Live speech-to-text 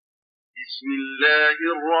بسم الله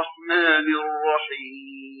الرحمن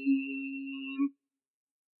الرحيم.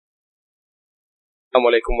 السلام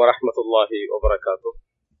عليكم ورحمة الله وبركاته.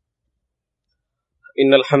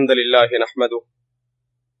 إن الحمد لله نحمده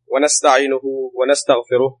ونستعينه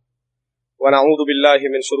ونستغفره ونعوذ بالله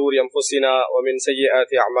من شرور أنفسنا ومن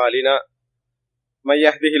سيئات أعمالنا من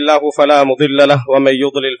يهده الله فلا مضل له ومن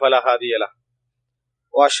يضلل فلا هادي له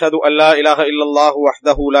وأشهد أن لا إله إلا الله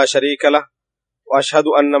وحده لا شريك له وأشهد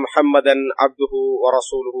أن محمدا عبده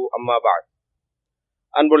ورسوله أما بعد.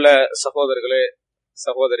 அன்புள்ள சகோதரர்களே,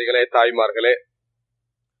 சகோதரிகளே, தாய்மார்களே,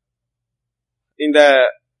 இந்த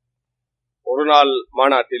ஒரு நாள்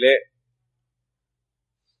மாநாட்டிலே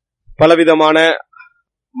பலவிதமான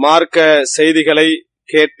மார்க்க செய்திகளை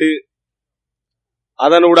கேட்டு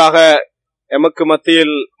அதனூடாக எமக்கு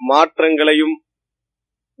மத்தியில் மாற்றங்களையும்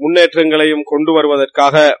முன்னேற்றங்களையும் கொண்டு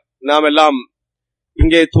வருவதற்காக நாம் எல்லாம்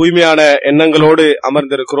இங்கே தூய்மையான எண்ணங்களோடு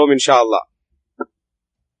அமர்ந்திருக்கிறோம் இன்ஷா அல்லாஹ்.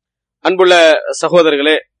 அன்புள்ள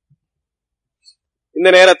சகோதரர்களே, இந்த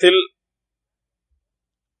நேரத்தில்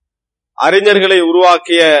அறிஞர்களை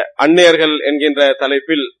உருவாக்கிய அந்நியர்கள் என்கின்ற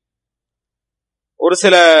தலைப்பில் ஒரு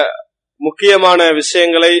சில முக்கியமான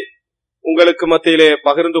விஷயங்களை உங்களுக்கு மத்தியிலே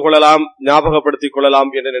பகிர்ந்து கொள்ளலாம், ஞாபகப்படுத்திக்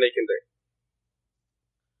கொள்ளலாம் என்று நினைக்கின்றேன்.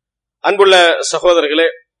 அன்புள்ள சகோதரர்களே,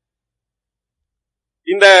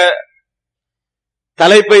 இந்த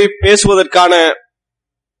தலைப்பை பேசுவதற்கான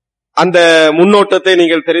அந்த முன்னோட்டத்தை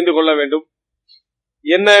நீங்கள் தெரிந்து கொள்ள வேண்டும்.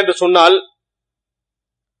 என்ன என்று சொன்னால்,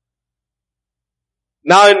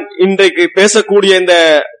 நான் இன்றைக்கு பேசக்கூடிய இந்த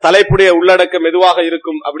தலைப்புடைய உள்ளடக்கம் எதுவாக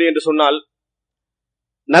இருக்கும் அப்படி என்று சொன்னால்,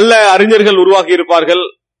 நல்ல அறிஞர்கள் உருவாக்கி இருப்பார்கள்,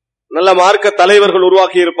 நல்ல மார்க்க தலைவர்கள்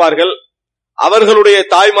உருவாக்கி இருப்பார்கள், அவர்களுடைய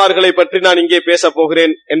தாய்மார்களை பற்றி நான் இங்கே பேச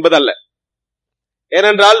போகிறேன் என்பதல்ல.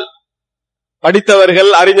 ஏனென்றால் படித்தவர்கள்,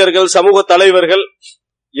 அறிஞர்கள், சமூக தலைவர்கள்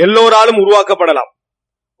எல்லோராலும் உருவாக்கப்படலாம்.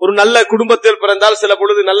 ஒரு நல்ல குடும்பத்தில் பிறந்தால் சில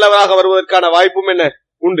பொழுது நல்லவராக வருவதற்கான வாய்ப்பும் என்ன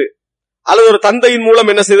உண்டு, அல்லது ஒரு தந்தையின் மூலம்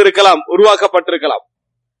என்ன செய்திருக்கலாம், உருவாக்கப்பட்டிருக்கலாம்.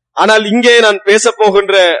 ஆனால் இங்கே நான் பேச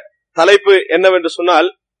போகின்ற தலைப்பு என்னவென்று சொன்னால்,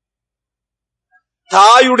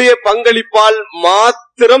 தாயுடைய பங்களிப்பால்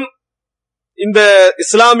மாத்திரம் இந்த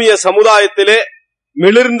இஸ்லாமிய சமுதாயத்திலே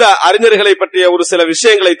மிளிர்ந்த அறிஞர்களை பற்றிய ஒரு சில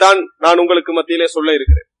விஷயங்களை தான் நான் உங்களுக்கு மத்தியிலே சொல்ல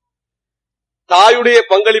இருக்கிறேன். தாயுடைய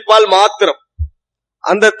பங்களிப்பால் மாத்திரம்,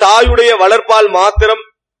 அந்த தாயுடைய வளர்ப்பால் மாத்திரம்,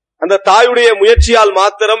 அந்த தாயுடைய முயற்சியால்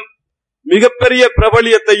மாத்திரம் மிகப்பெரிய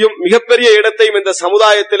பிரபலியத்தையும் மிகப்பெரிய இடத்தையும் இந்த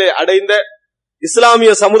சமுதாயத்திலே அடைந்த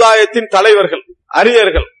இஸ்லாமிய சமுதாயத்தின் தலைவர்கள்,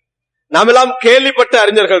 அறிஞர்கள், நாமெல்லாம் கேள்விப்பட்ட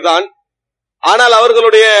அறிஞர்கள் தான். ஆனால்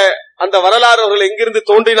அவர்களுடைய அந்த வரலாறு, அவர்கள் எங்கிருந்து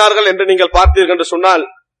தோன்றினார்கள் என்று நீங்கள் பார்த்தீர்கள் என்று சொன்னால்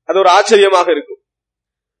அது ஒரு ஆச்சரியமாக இருக்கும்.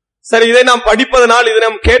 சரி, இதை நாம் படிப்பதனால், இதை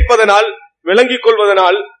நாம் கேட்பதனால், விளங்கிக்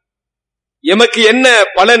கொள்வதனால் எமக்கு என்ன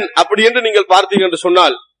பலன் அப்படி என்று நீங்கள் பார்த்தீர்கள் என்று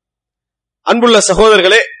சொன்னால், அன்புள்ள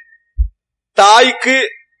சகோதரர்களே, தாய்க்கு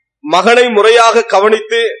மகனை முறையாக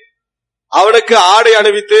கவனித்து அவனுக்கு ஆடை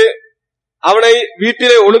அணிவித்து அவனை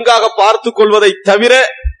வீட்டிலே ஒழுங்காக பார்த்துக் கொள்வதை தவிர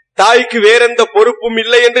தாய்க்கு வேறெந்த பொறுப்பும்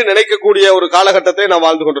இல்லை என்று நினைக்கக்கூடிய ஒரு காலகட்டத்தை நாம்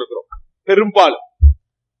வாழ்ந்து கொண்டிருக்கிறோம்.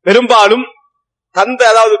 பெரும்பாலும் தந்தை,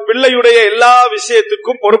 அதாவது பிள்ளையுடைய எல்லா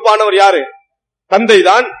விஷயத்துக்கும் பொறுப்பானவர் யாரு?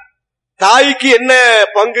 தந்தைதான். தாய்க்கு என்ன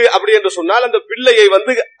பங்கு அப்படி என்று சொன்னால், அந்த பிள்ளையை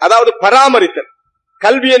அதாவது பராமரித்தல்,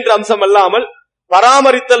 கல்வி என்ற அம்சம் அல்லாமல்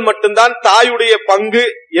பராமரித்தல் மட்டும்தான் தாயுடைய பங்கு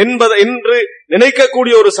என்று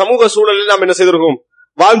நினைக்கக்கூடிய ஒரு சமூக சூழலில் நாம் என்ன செய்திருக்கிறோம்,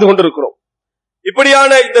 வாழ்ந்து கொண்டிருக்கிறோம்.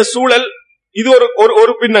 இப்படியான இந்த சூழல், இது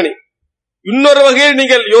ஒரு பின்னணி. இன்னொரு வகையில்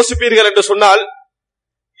நீங்கள் யோசிப்பீர்கள் என்று சொன்னால்,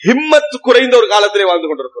 ஹிம்மத் குறைந்த ஒரு காலத்திலே வாழ்ந்து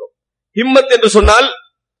கொண்டிருக்கிறோம். ஹிம்மத் என்று சொன்னால்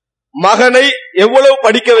மகனை எவ்வளவு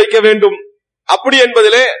படிக்க வைக்க வேண்டும் அப்படி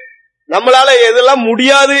என்பதிலே நம்மளால எதெல்லாம்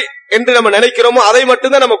முடியாது என்று நம்ம நினைக்கிறோமோ அதை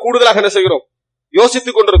மட்டும்தான் நம்ம கூடுதலாக என்ன செய்கிறோம்,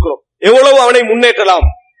 யோசித்துக் கொண்டிருக்கிறோம். எவ்வளவு அவனை முன்னேற்றலாம்,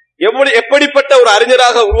 எப்படிப்பட்ட ஒரு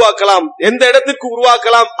அறிஞராக உருவாக்கலாம், எந்த இடத்திற்கு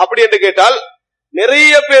உருவாக்கலாம் அப்படி என்று கேட்டால்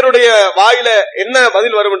நிறைய பேருடைய வாயில என்ன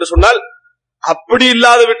பதில் வரும் என்று சொன்னால், அப்படி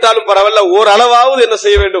இல்லாது விட்டாலும் பரவாயில்ல, ஓரளவாவது என்ன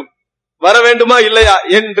செய்ய வேண்டும், வர வேண்டுமா இல்லையா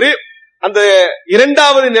என்று அந்த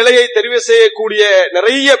இரண்டாவது நிலையை தெரிவு செய்யக்கூடிய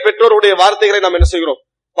நிறைய பெற்றோருடைய வார்த்தைகளை நாம் என்ன செய்கிறோம்,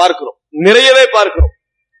 பார்க்கிறோம், நிறையவே பார்க்கிறோம்.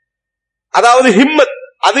 அதாவது ஹிம்மத்,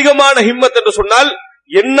 அதிகமான ஹிம்மத் என்று சொன்னால்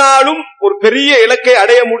என்னாலும் ஒரு பெரிய இலக்கை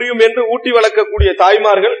அடைய முடியும் என்று ஊட்டி வளர்க்கக்கூடிய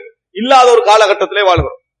தாய்மார்கள் இல்லாத ஒரு காலகட்டத்திலே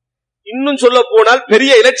வாழ்கிறோம். இன்னும் சொல்ல போனால்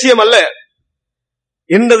பெரிய இலட்சியம் அல்ல,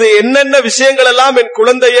 என்னென்ன விஷயங்கள் எல்லாம் என்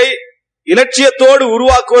குழந்தையை இலட்சியத்தோடு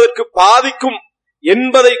உருவாக்குவதற்கு பாதிக்கும்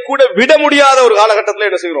என்பதை கூட விட முடியாத ஒரு காலகட்டத்தில்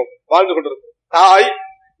என்ன செய்கிறோம், வாழ்ந்து கொண்டிருக்கிறோம். தாய்,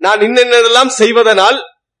 நான் இன்னென்னதெல்லாம் செய்வதனால்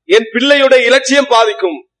என் பிள்ளையுடைய இலட்சியம்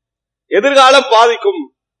பாதிக்கும், எதிர்காலம் பாதிக்கும்,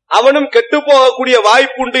 அவனும் கெட்டு போகக்கூடிய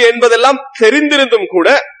வாய்ப்புண்டு என்பதெல்லாம் தெரிந்திருந்தும் கூட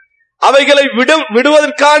அவைகளை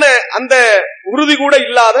விடுவதற்கான அந்த உறுதி கூட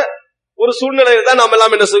இல்லாத ஒரு சூழ்நிலையில் தான் நாம்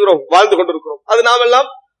எல்லாம் என்ன செய்கிறோம், வாழ்ந்து கொண்டிருக்கிறோம். அது நாம் எல்லாம்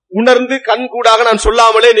உணர்ந்து கண்கூடாக நான்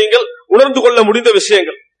சொல்லாமலே நீங்கள் உணர்ந்து கொள்ள முடிந்த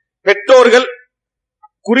விஷயங்கள். பெற்றோர்கள்,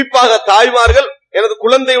 குறிப்பாக தாய்மார்கள், எனது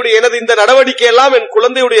குழந்தையுடைய எனது இந்த நடவடிக்கை எல்லாம் என்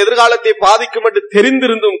குழந்தையுடைய எதிர்காலத்தை பாதிக்கும் என்று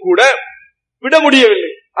தெரிந்திருந்தும் கூட விட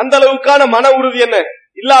முடியவில்லை. அந்த அளவுக்கான மன உறுதி என்ன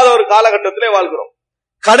இல்லாத ஒரு காலகட்டத்திலே வாழ்கிறோம்.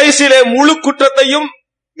 கடைசியிலே முழு குற்றத்தையும்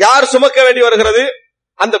யார் சுமக்க வேண்டி வருகிறது?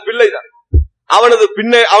 அந்த பிள்ளைதான்.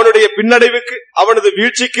 அவனுடைய பின்னடைவுக்கு, அவனது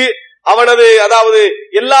வீழ்ச்சிக்கு, அவனது அதாவது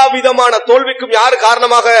எல்லா விதமான தோல்விக்கும் யார்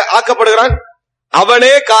காரணமாக ஆக்கப்படுகிறான்?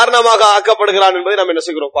 அவனே காரணமாக ஆக்கப்படுகிறான் என்பதை நாம் என்ன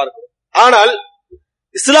செய்கிறோம் பார்க்கிறோம். ஆனால்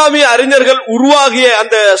இஸ்லாமிய அறிஞர்கள் உருவாகிய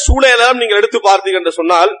அந்த சூழலாம் நீங்கள் எடுத்து பார்த்தீங்க என்று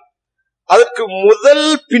சொன்னால் அதற்கு முதல்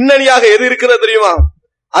பின்னணியாக எது இருக்கிறது தெரியுமா?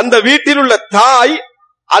 அந்த வீட்டில் உள்ள தாய்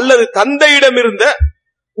அல்லது தந்தையிடம் இருந்த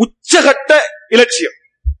உச்சகட்ட இலட்சியம்,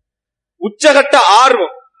 உச்சகட்ட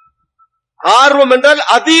ஆர்வம். ஆர்வம் என்றால்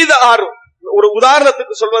அதீத ஆர்வம். ஒரு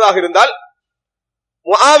உதாரணத்துக்கு சொல்வதாக இருந்தால்,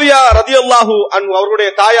 முஆவியா ரலியல்லாஹு அன்ஹு அவருடைய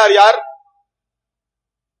தாயார் யார்?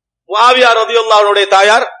 முஆவியா ரலியல்லாஹு அன்ஹுடைய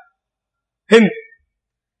தாயார் ஹிந்த்.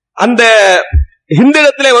 அந்த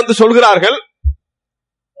ஹிந்திடத்திலே வந்து சொல்கிறார்கள்,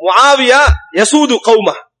 முஆவியா யசூது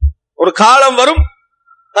கௌமா, ஒரு காலம் வரும்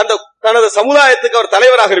தனது சமுதாயத்துக்கு அவர்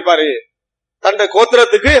தலைவராக இருப்பாரு, தன்னுடைய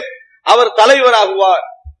கோத்திரத்துக்கு அவர் தலைவராகுவார்.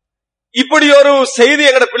 இப்படி ஒரு செய்தி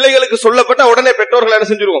எங்கட பிள்ளைகளுக்கு சொல்லப்பட்ட உடனே பெற்றோர்கள் என்ன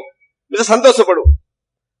செஞ்சிருவோம்? மிக சந்தோஷப்படுவோம்.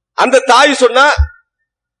 அந்த தாய் சொன்னா,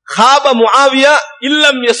 காப முஆவியா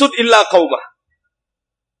இல்லம் யசுத் இல்லா கௌமா,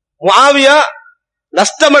 முஆவியா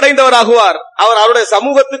நஷ்டமடைந்தவராகுவார், அவர் அவருடைய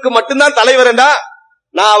சமூகத்துக்கு மட்டும்தான் தலைவர் என்றா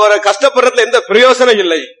நான் அவரை கஷ்டப்படுறதுல எந்த பிரயோஜனம்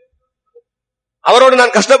இல்லை, அவரோடு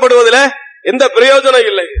நான் கஷ்டப்படுவதில் எந்த பிரயோஜனம்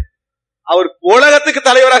இல்லை, அவர் உலகத்துக்கு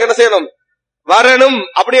தலைவராக என்ன செய்யணும், வரணும்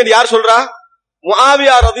அப்படின்னு யார் சொல்றா?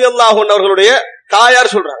 முஆவியா ரலியல்லாஹு அன்ஹு அவர்களுடைய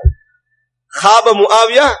தாயார் சொல்றாங்க. காப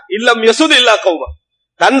முஆவியா இல்லம் யசுத் இல்லா கௌமா,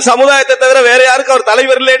 தன் சமுதாயத்தை தவிர வேற யாருக்கு அவர்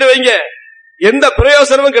தலைவர் இல்லைன்னு வைங்க, எந்த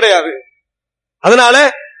பிரயோஜனமும் கிடையாது. அதனால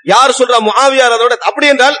யார் சொல்றா? முஆவியா. அதோட அப்படி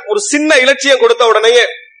என்றால் ஒரு சின்ன இலட்சியம் கொடுத்த உடனேயே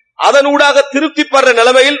அதனூடாக திருப்தி படுற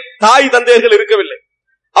நிலைமையில் தாய் தந்தையர்கள் இருக்கவில்லை.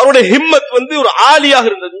 அவருடைய ஹிம்மத் வந்து ஒரு ஆலியாக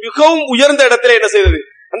இருந்தது, மிகவும் உயர்ந்த இடத்திலே என்ன செய்தது,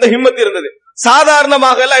 அந்த ஹிம்மத் இருந்தது.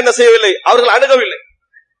 சாதாரணமாக எல்லாம் என்ன செய்யவில்லை, அவர்கள் அணுகவில்லை.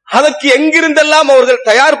 அதற்கு எங்கிருந்தெல்லாம் அவர்கள்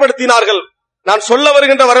தயார்படுத்தினார்கள். நான் சொல்ல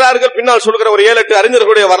வருகின்ற வரலாறுகள் பின்னால் சொல்கிற ஒரு 7-8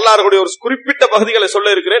 அறிஞர்களுடைய வரலாறுடைய ஒரு குறிப்பிட்ட பகுதிகளை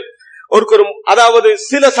சொல்ல இருக்கிறேன். அதாவது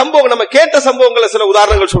சில சம்பவங்கள், நம்ம கேட்ட சம்பவங்களை சில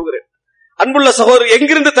உதாரணங்கள் சொல்கிறேன். அன்புள்ள சகோதரர்,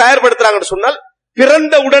 எங்கிருந்து தயார்படுத்துறாங்கன்னு சொன்னால்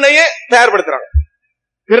பிறந்த உடனேயே தயார்படுத்துறாங்க.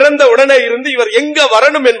 பிறந்த உடனே இருந்து இவர் எங்க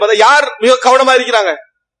வரணும் என்பதை யார் மிக கவனமா இருக்கிறாங்க?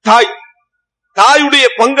 தாயுடைய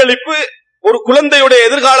பங்களிப்பு ஒரு குழந்தையுடைய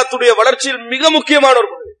எதிர்காலத்துடைய வளர்ச்சியில் மிக முக்கியமான ஒரு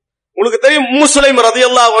பகுதி. உங்களுக்கு தெரியும், உம்மு சுலைம்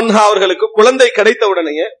ரலியல்லாஹு அன்ஹா அவர்களுக்கு குழந்தை கிடைத்த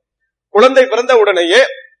உடனேயே, குழந்தை பிறந்த உடனேயே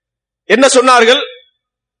என்ன சொன்னார்கள்?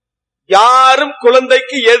 யாரும்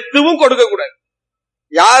குழந்தைக்கு எதுவும் கொடுக்க கூடாது,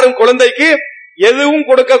 யாரும் குழந்தைக்கு எதுவும்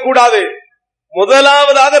கொடுக்க கூடாது.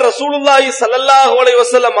 முதலாவதாக ரசூலுல்லாஹி ஸல்லல்லாஹு அலைஹி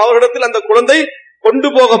வஸல்லம் அவர்களிடத்தில் அந்த குழந்தை கொண்டு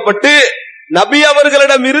போகப்பட்டு நபி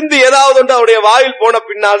அவர்களிடம் இருந்து ஏதாவது ஒன்று அவருடைய வாயில் போன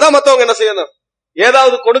பின்னால் தான் மத்தவங்க என்ன செய்யணும்,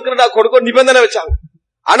 ஏதாவது கொடுக்க நிபந்தனை வச்சாங்க.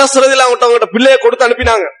 அனஸ் ரலியல்லாஹு அன்ஹு அவங்கள்ட்ட பிள்ளையை கொடுத்து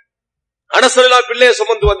அனுப்பினாங்க. அனஸ் ரலியல்லாஹு பிள்ளையை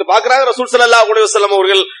சுமந்து வந்து பாக்குறாங்க. ரசூல் ஸல்லல்லாஹு அலைஹி வஸல்லம்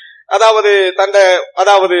அவர்கள்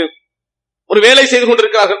அதாவது ஒரு வேலை செய்து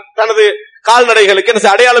கொண்டிருக்கிறார்கள், தனது கால்நடைகளுக்கு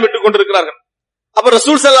என்ன அடையாளம் இட்டுக் கொண்டிருக்கிறார்கள். அப்ப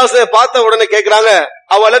ரசூல் ஸல்லல்லாஹு அலைஹி வஸல்லம் பார்த்த உடனே கேட்கிறாங்க,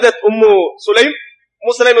 அவலதத் உம்மு சுலைம்,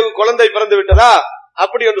 உம்மு சுலைமுக்கு குழந்தை பிறந்து விட்டதா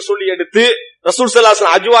அப்படி என்று சொல்லி எடுத்து ரசூல் ஸல்லல்லாஹு அலைஹி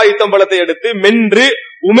வஸல்லம் அஜ்வா ஈத்தம்பழத்தை எடுத்து மென்று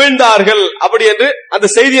உமிழ்ந்தார்கள். அப்படி என்று அந்த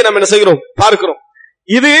செய்தியை நம்ம என்ன செய்கிறோம், பார்க்கிறோம்.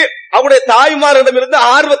 இது அவருடைய தாய்மாரிடமிருந்து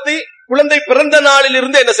ஆர்வத்தை குழந்தை பிறந்த நாளில்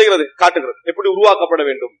இருந்து என்ன செய்கிறது, காட்டுகிறது. எப்படி உருவாக்கப்பட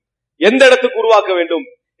வேண்டும், எந்த இடத்துக்கு உருவாக்க வேண்டும்,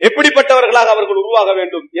 எப்படிப்பட்டவர்களாக அவர்கள் உருவாக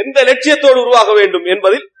வேண்டும், எந்த லட்சியத்தோடு உருவாக வேண்டும்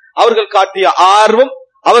என்பதில் அவர்கள் காட்டிய ஆர்வம்,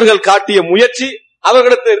 அவர்கள் காட்டிய முயற்சி,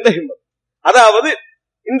 அவர்களிடத்தில் இருந்த ஹிம்மத். அதாவது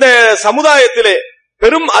இந்த சமுதாயத்திலே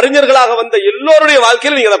பெரும் அறிஞர்களாக வந்த எல்லோருடைய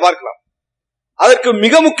வாழ்க்கையில நீங்க அதை பார்க்கலாம். அதற்கு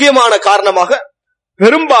மிக முக்கியமான காரணமாக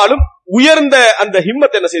பெரும்பாலும் உயர்ந்த அந்த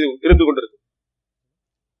ஹிம்மத் என்ன செய்து இருந்து கொண்டிருக்கு.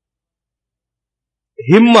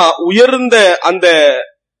 ஹிம்மா, உயர்ந்த அந்த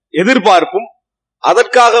எதிர்பார்ப்பும்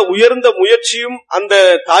அதற்காக உயர்ந்த முயற்சியும் அந்த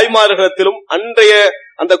தாய்மார்களிடத்திலும் அன்றைய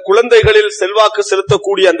அந்த குழந்தைகளில் செல்வாக்கு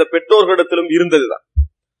செலுத்தக்கூடிய அந்த பெற்றோர்களிடத்திலும் இருந்ததுதான்.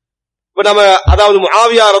 இப்ப நம்ம அதாவது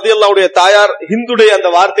முஆவியா ரலியல்லாஹு அன்ஹுடைய தாயார் ஹிந்துடைய அந்த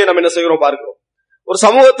வார்த்தையை நம்ம என்ன செய்கிறோம் பார்க்கிறோம். ஒரு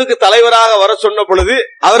சமூகத்துக்கு தலைவராக வர சொன்ன பொழுது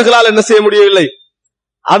அவர்களால் என்ன செய்ய முடியவில்லை,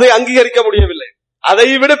 அதை அங்கீகரிக்க முடியவில்லை. அதை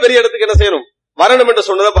விட பெரிய இடத்துக்கு என்ன செய்யணும், வரணும் என்று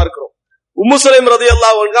சொன்னதை பார்க்கிறோம். உம்மு சுலைம்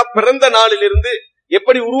ரலியல்லாஹு அன்ஹா பிறந்த நாளில் இருந்து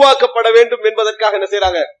எப்படி உருவாக்கப்பட வேண்டும் என்பதற்காக என்ன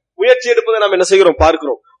செய்யறாங்க, முயற்சி எடுப்பதை நாம் என்ன செய்கிறோம்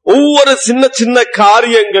பார்க்கிறோம். ஒவ்வொரு சின்ன சின்ன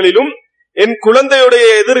காரியங்களிலும் என் குழந்தையுடைய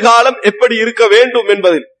எதிர்காலம் எப்படி இருக்க வேண்டும்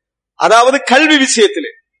என்பதில், அதாவது கல்வி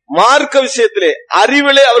விஷயத்திலே, மார்க்க விஷயத்திலே,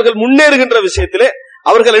 அறிவிலே அவர்கள் முன்னேறுகின்ற விஷயத்திலே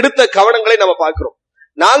அவர்கள் எடுத்த கவனங்களை நம்ம பார்க்கிறோம்.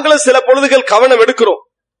 நாங்களும் சில பொழுதுகள் கவனம் எடுக்கிறோம்.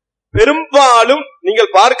 பெரும்பாலும்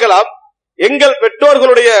நீங்கள் பார்க்கலாம், எங்கள்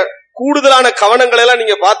பெற்றோர்களுடைய கூடுதலான கவனங்களை எல்லாம்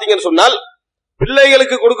நீங்க பாத்தீங்கன்னு சொன்னால்,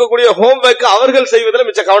 பிள்ளைகளுக்கு கொடுக்கக்கூடிய ஹோம்வொர்க் அவர்கள் செய்வதில்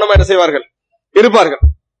மிச்ச கவனமா என்ன செய்வார்கள் இருப்பார்கள்.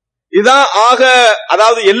 இதான் ஆக,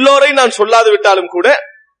 அதாவது எல்லோரையும் நான் சொல்லாது விட்டாலும் கூட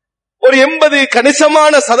ஒரு 80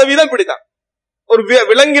 கணிசமான சதவீதம் இப்படித்தான். ஒரு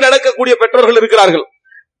விளங்கி நடக்கக்கூடிய பெற்றோர்கள் இருக்கிறார்கள்.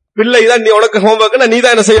 பிள்ளை தான், நீ உனக்கு ஹோம்வொர்க், நீ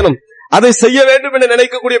தான் என்ன செய்யணும், அதை செய்ய வேண்டும் என்று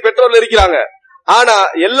நினைக்கக்கூடிய பெற்றோர்கள் இருக்கிறாங்க. ஆனா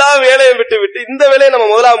எல்லா வேலையும் விட்டு விட்டு இந்த வேலையை நம்ம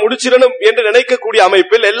முதலாக முடிச்சிடணும் என்று நினைக்கக்கூடிய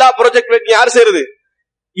அமைப்பில் எல்லா ப்ராஜெக்ட் யார் செய்யறது?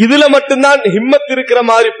 இதுல மட்டும்தான் ஹிம்மத் இருக்கிற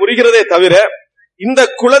மாதிரி புரிகிறதே தவிர, இந்த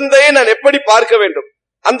குழந்தையை நான் எப்படி பார்க்க வேண்டும்,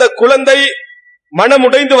 அந்த குழந்தை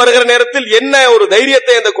மனமுடைந்து வருகிற நேரத்தில் என்ன ஒரு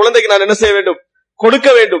தைரியத்தை அந்த குழந்தைக்கு நான் என்ன செய்ய வேண்டும், கொடுக்க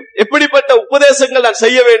வேண்டும், எப்படிப்பட்ட உபதேசங்கள் நான்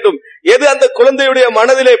செய்ய வேண்டும், எது அந்த குழந்தையுடைய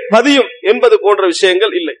மனதிலே பதியும் என்பது போன்ற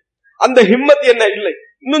விஷயங்கள் இல்லை. அந்த ஹிம்மத் என்ன இல்லை.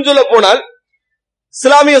 இன்னும் சொல்ல போனால்,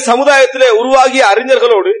 இஸ்லாமிய சமுதாயத்திலே உருவாகிய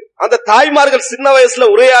அறிஞர்களோடு அந்த தாய்மார்கள் சின்ன வயசுல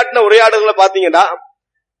உரையாடின உரையாடல்களை பாத்தீங்கன்னா,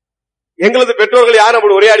 எங்களது பெற்றோர்கள் யாரும்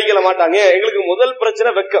அப்படி உரையாடிக்கல மாட்டாங்க. எங்களுக்கு முதல்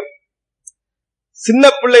பிரச்சனை வெக்கம். சின்ன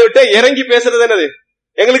பிள்ளைகிட்ட இறங்கி பேசுறது என்னது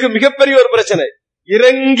எங்களுக்கு மிகப்பெரிய ஒரு பிரச்சனை.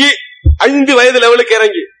 இறங்கி 5 வயது லெவலுக்கு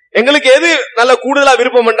இறங்கி, எங்களுக்கு எது நல்ல கூடுதலா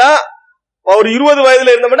விருப்பம்டா, ஒரு 20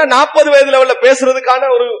 வயதுல இருந்தோம்னா 40 வயது லெவல்ல பேசுறதுக்கான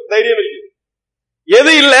ஒரு தைரியம் இருக்கு.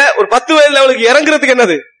 எது இல்ல, ஒரு 10 வயது லெவலுக்கு இறங்குறதுக்கு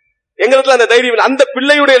என்னது எங்களுக்கு அந்த தைரியம். அந்த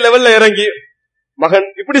பிள்ளையுடைய லெவல்ல இறங்கி மகன்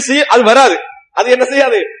இப்படி செய்ய, அது வராது. அது என்ன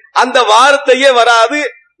செய்யாது, அந்த வார்த்தையே வராது.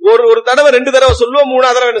 ஒரு தடவை 2 தடவை சொல்லுவோம்,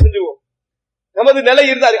 3ஆவது தடவை என்ன செஞ்சுவோம். நமது நிலை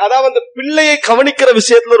இருந்தாரு. அதாவது அந்த பிள்ளையை கவனிக்கிற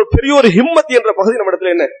விஷயத்துல ஒரு பெரிய ஒரு ஹிம்மத் என்ற பகுதி நம்ம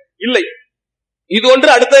இடத்துல என்ன இல்லை. இது ஒன்று.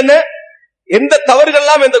 அடுத்த என்ன, எந்த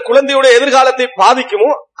தவறுகள்லாம் இந்த குழந்தையுடைய எதிர்காலத்தை பாதிக்குமோ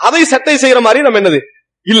அதை சட்டை செய்யற மாதிரி நம்ம என்னது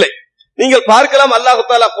இல்லை. நீங்கள் பார்க்கலாம், அல்லாஹ்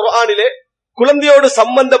தஆலா குர்ஆனிலே குழந்தையோடு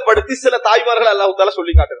சம்பந்தப்படுத்தி சில தாய்மார்கள் அல்லாஹ் தஆலா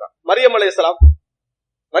சொல்லி காட்டுறான். மரியம் அலைஹிஸ்ஸலாம்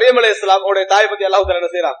உடைய தாயை பத்தி அல்லாஹ் தஆலா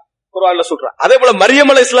என்ன செய்யறான், குர்ஆன்ல சொல்றான். அதே போல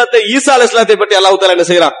மரியம் அலைஹிஸ்ஸலாத்தை, ஈசா அலைஹிஸ்ஸலாத்தை பத்தி அல்லாஹ் தஆலா என்ன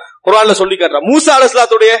செய்யறான், குர்ஆன்ல சொல்லி காட்டுறான். மூசா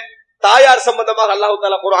அலைஹிஸ்ஸலாத்துடைய தாயார் சம்பந்தமாக அல்லாஹ்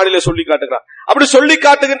தஆலா குர்ஆனிலே சொல்லி காட்டுகிறான். அப்படி சொல்லி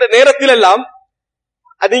காட்டுகின்ற நேரத்தில் எல்லாம்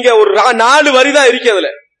நீங்க ஒரு 4 வரி தான் இருக்கு அதுல.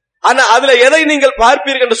 ஆனா அதுல எதை நீங்கள்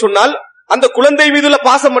பார்ப்பீர்கள் என்று சொன்னால், அந்த குழந்தை மீதுள்ள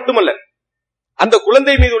பாசம் மட்டுமல்ல, அந்த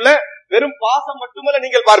குழந்தை மீதுள்ள வெறும் பாசம் மட்டுமல்ல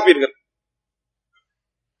நீங்கள் பார்ப்பீர்கள்,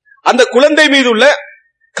 அந்த குழந்தை மீதுள்ள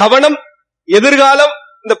கவனம், எதிர்காலம்,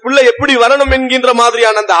 இந்த பிள்ளை எப்படி வரணும் என்கின்ற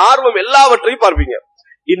மாதிரியான அந்த ஆர்வம் எல்லாவற்றையும் பார்ப்பீங்க.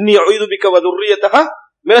 இன்னி அஊது பிக வ துர்ரியதஹ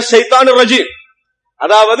மினஷ் ஷைத்தானிர் ரஜீம்.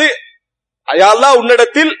 அதாவது யா அல்லாஹ்,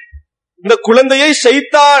 உன்னிடத்தில் இந்த குழந்தையை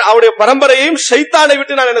ஷைத்தான், அவருடைய பரம்பரையையும் ஷைத்தானை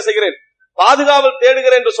விட்டு நான் என்ன செய்கிறேன், பாதுகாவல்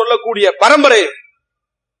தேடுகிறேன் என்று சொல்லக்கூடிய பரம்பரை.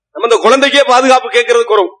 நம்ம இந்த குழந்தைக்கே பாதுகாப்பு கேட்கறது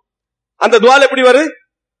குறவு. அந்த துஆல எப்படி வருது,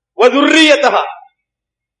 வ துர்ரியதஹ,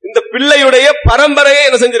 இந்த பிள்ளையுடைய பரம்பரையை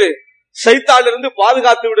என்ன செஞ்சிரு, ஷைத்தானிலிருந்து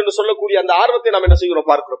பாதுகாத்து விடு என்று சொல்லக்கூடிய அந்த ஆர்வத்தை நாம் என்ன செய்கிறோம்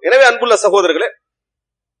பார்க்கிறோம். எனவே அன்புள்ள சகோதரர்களே,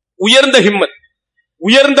 உயர்ந்த ஹிம்மத்,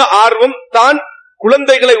 உயர்ந்த ஆர்வம் தான்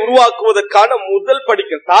குழந்தைகளை உருவாக்குவதற்கான முதல்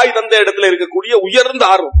படிக்கல். தாய் தந்தை இடத்துல இருக்கக்கூடிய உயர்ந்த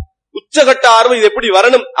ஆர்வம், உச்சகட்ட ஆர்வம், இது எப்படி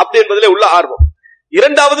வரணும் அப்படி என்பதிலே உள்ள ஆர்வம்.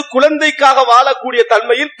 இரண்டாவது, குழந்தைக்காக வாழக்கூடிய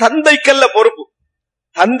தன்மையில் தந்தைக்கல்ல பொறுப்பு,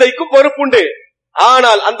 தந்தைக்கும் பொறுப்புண்டு.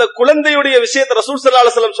 ஆனால் அந்த குழந்தையுடைய விஷயத்தை ரசூல் ஸல்லல்லாஹு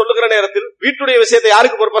அலைஹி வஸல்லம் சொல்லுகிற நேரத்தில் வீட்டுடைய விஷயத்தை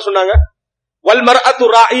யாருக்கு பொறுப்பா சொன்னாங்க, வல் மர்அத்து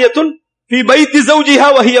ராஇயத்துன் ஃபீ பைத்தி ஸௌஜிஹா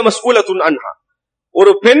வ ஹிய மஸ்ஊலத்துன் அன்ஹா.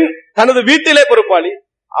 ஒரு பெண் தனது வீட்டிலே பொறுப்பாளி,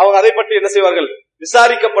 அவங்க அதை பற்றி என்ன செய்வார்கள்,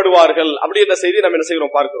 விசாரிக்கப்படுவார்கள். அப்படி என்ற செய்தி நம்ம என்ன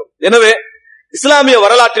செய்கிறோம் பார்க்கிறோம். எனவே இஸ்லாமிய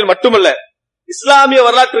வரலாற்றில் மட்டுமல்ல, இஸ்லாமிய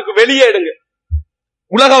வரலாற்றுக்கு வெளியே எடுங்க,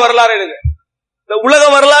 உலக வரலாறு எடுங்க. இந்த உலக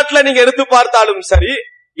வரலாற்றுல நீங்க எடுத்து பார்த்தாலும் சரி,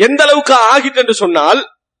 எந்த அளவுக்கு ஆகிட்டு என்று சொன்னால்,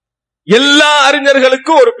 எல்லா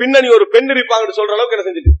அறிஞர்களுக்கும் ஒரு பின்னணி, ஒரு பெண் இருப்பாங்கன்னு சொல்ற அளவுக்கு என்ன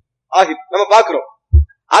செஞ்சுட்டு ஆகிட்டு நம்ம பார்க்கிறோம்.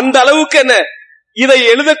 அந்த அளவுக்கு என்ன, இதை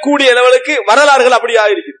எழுதக்கூடிய லெவலுக்கு வரலாறுகள் அப்படி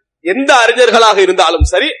ஆகிருக்கு. எந்த அறிஞர்களாக இருந்தாலும்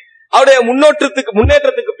சரி, அவருடைய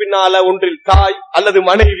முன்னேற்றத்துக்கு பின்னால ஒன்றில் தாய் அல்லது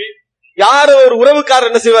மனைவி, யாரோ ஒரு உறவுக்காரர்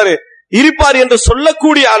என்ன செய்வாரு இருப்பார் என்று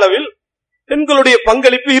சொல்லக்கூடிய அளவில் பெண்களுடைய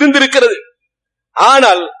பங்களிப்பு இருந்திருக்கிறது.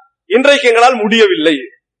 ஆனால் இன்றைக்கு எங்களால் முடியவில்லை.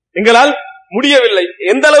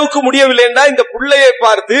 எந்த அளவுக்கு முடியவில்லை என்றா, இந்த பிள்ளையை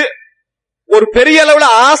பார்த்து ஒரு பெரிய அளவுல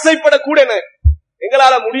ஆசைப்படக்கூட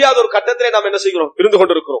எங்களால முடியாத ஒரு கட்டத்திலே நாம் என்ன செய்கிறோம், இருந்து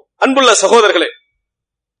கொண்டிருக்கிறோம். அன்புள்ள சகோதரர்களே,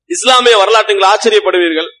 இஸ்லாமிய வரலாற்று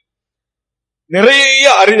ஆச்சரியப்படுவீர்கள், நிறைய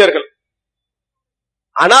அறிஞர்கள்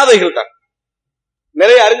அனாதைகள் தான்.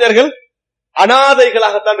 நிறைய அறிஞர்கள்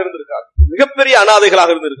அனாதைகளாகத்தான் இருந்திருக்கிறார், மிகப்பெரிய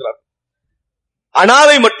அனாதைகளாக இருந்திருக்கிறார்.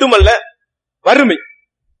 அனாதை மட்டுமல்ல, வறுமை,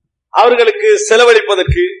 அவர்களுக்கு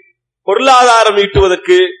செலவழிப்பதற்கு, பொருளாதாரம்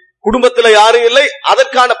ஈட்டுவதற்கு குடும்பத்தில் யாரும் இல்லை,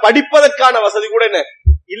 அதற்கான படிப்பதற்கான வசதி கூட என்ன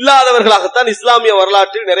இல்லாதவர்களாகத்தான் இஸ்லாமிய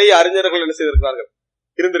வரலாற்றில் நிறைய அறிஞர்கள் என்ன செய்திருக்கிறார்கள்,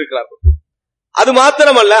 இருந்திருக்கிறார்கள். அது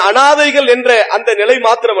மாத்திரமல்ல, அனாதைகள் என்ற அந்த நிலை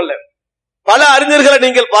மாத்திரமல்ல, பல அறிஞர்களை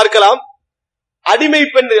நீங்கள் பார்க்கலாம். அடிமை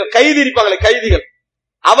பெண்கள், கைதி இருப்பாங்களே, கைதிகள்,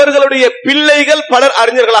 அவர்களுடைய பிள்ளைகள் பலர்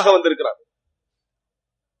அறிஞர்களாக வந்திருக்கிறார்.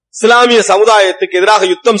 இஸ்லாமிய சமுதாயத்துக்கு எதிராக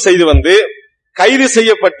யுத்தம் செய்து வந்து கைது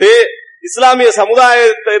செய்யப்பட்டு இஸ்லாமிய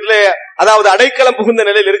சமுதாயத்திலே அதாவது அடைக்கலம் புகுந்த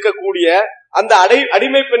நிலையில் இருக்கக்கூடிய அந்த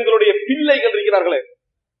அடிமை பெண்களுடைய பிள்ளைகள் இருக்கிறார்களே,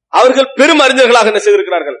 அவர்கள் பெரும் அறிஞர்களாக என்ன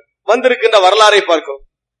செய்திருக்கிறார்கள், வந்திருக்கின்ற வரலாறை பார்க்கிறோம்.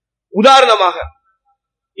 உதாரணமாக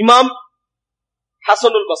இமாம்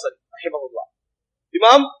ஹசனுல் பஸரி ரஹிமஹுல்லாஹ்,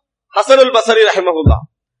 இமாம் ஹசனுல் பஸரி ரஹிமஹுல்லாஹ்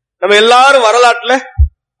நம்ம எல்லாரும் வரலாற்றுல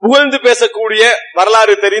புகழ்ந்து பேசக்கூடிய,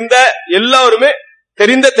 வரலாறு தெரிந்த எல்லோருமே,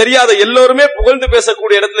 தெரியாத எல்லோருமே புகழ்ந்து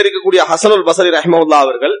பேசக்கூடிய இடத்துல இருக்கக்கூடிய ஹசனுல் பஸரி ரஹிமஹுல்லாஹ்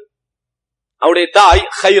அவர்கள், அவருடைய தாய்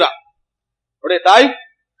ஹைரா, அவருடைய தாய்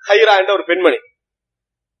ஹைரா என்ற ஒரு பெண்மணி.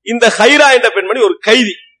 இந்த ஹைரா என்ற பெண்மணி ஒரு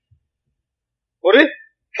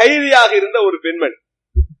கைதியாக இருந்த ஒரு பெண்மணி.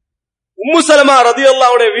 உம்மு சலமா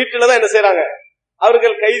ரலியல்லாஹுடைய வீட்டில தான் என்ன செய்றாங்க,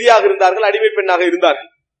 அவர்கள் கைதியாக இருந்தார்கள், அடிமை பெண்ணாக இருந்தார்கள்.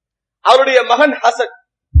 அவருடைய மகன் ஹசன்,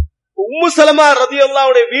 உம்மு சலமா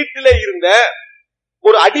ரலியல்லாஹுடைய வீட்டிலே இருந்த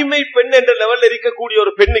ஒரு அடிமை பெண் என்ற லெவலில் இருக்கக்கூடிய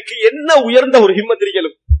ஒரு பெண்ணுக்கு என்ன உயர்ந்த ஒரு ஹிம்மத்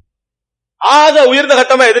இருக்கிறது, ஆக உயர்ந்த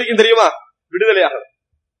கட்டமா எதிர்க்கும் தெரியுமா, விடுதலையாக,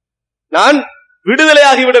 நான்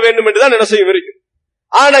விடுதலையாகிவிட வேண்டும் என்றுதான் என்ன செய்யும் இருக்கும்.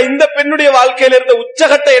 ஆனா இந்த பெண்ணுடைய வாழ்க்கையில இருந்த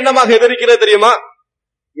உச்சகட்ட எண்ணமாக எதிர்க்கிறது தெரியுமா,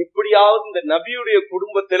 எப்படியாவது இந்த நபியுடைய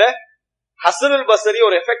குடும்பத்தில ஹசனுல் பஸரி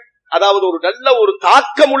ஒரு எஃபெக்ட், அதாவது ஒரு நல்ல ஒரு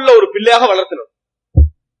தாக்கம் உள்ள ஒரு பிள்ளையாக வளர்த்தணும்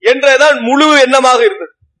என்றதான் முழு எண்ணமாக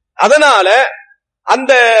இருந்தது. அதனால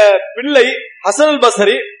அந்த பிள்ளை ஹசனுல்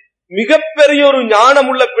பஸரி மிகப்பெரிய ஒரு ஞானம்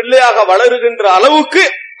உள்ள பிள்ளையாக வளருகின்ற அளவுக்கு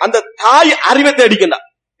அந்த தாய் அறிவை தேடிக்கின்றார்.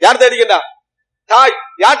 யார் தேடிக்கின்றா? தாய்.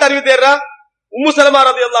 யார்கிட்ட அறிவு தேடுறா? உம்மு சலமா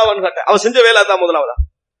ரலியல்லாஹு அன்ஹா. அவன் செஞ்ச வேலை தான் முதலாவதா.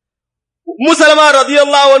 உம்மு சலமா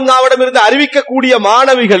ரலியல்லாஹு அன்ஹாவிடம் இருந்து அறிவிக்கக்கூடிய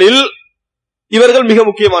மாணவிகளில் இவர்கள் மிக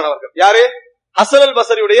முக்கியமானவர்கள். யாரு? ஹசனுல்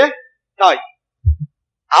பஸரியுடைய தாய்.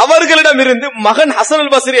 அவர்களிடம் இருந்து மகன்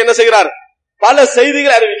ஹசனுல் பஸரி என்ன செய்கிறார், பல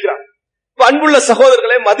செய்திகளை அறிவிக்கிறார். அன்புள்ள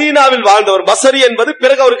சகோதரர்களே, மதீனாவில் வாழ்ந்தவர், பஸரி என்பது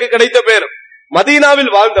பிறகு அவருக்கு கிடைத்த பெயர்.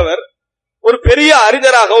 மதீனாவில் வாழ்ந்தவர், ஒரு பெரிய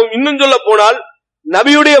அறிஞராகவும், இன்னும் சொல்ல போனால்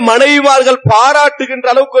நபியுடைய மனைவிமார்கள் பாராட்டுகின்ற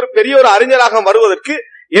அளவுக்கு ஒரு பெரிய ஒரு அறிஞராக வருவதற்கு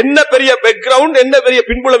என்ன பெரிய பேக்ரவுண்ட், என்ன பெரிய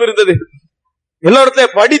பின்புலம் இருந்தது. எல்லோருடைய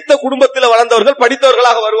படித்த குடும்பத்தில் வளர்ந்தவர்கள்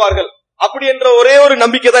படித்தவர்களாக வருவார்கள் அப்படி என்ற ஒரே ஒரு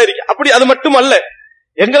நம்பிக்கை தான் இருக்கு. அப்படி அது மட்டும் அல்ல,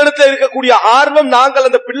 எங்களிடத்தில் இருக்கக்கூடிய ஆர்வம், நாங்கள்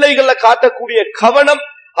அந்த பிள்ளைகளை காட்டக்கூடிய கவனம்,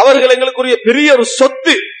 அவர்கள் எங்களுக்குரிய பெரிய ஒரு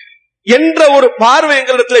சொத்து என்ற ஒரு பார்வை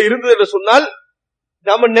எங்களிடத்தில் இருந்தது என்று சொன்னால்,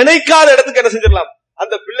 நம்ம நினைக்காத இடத்துக்கு என்ன செஞ்சிடலாம்,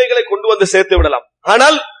 அந்த பிள்ளைகளை கொண்டு வந்து சேர்த்து விடலாம்.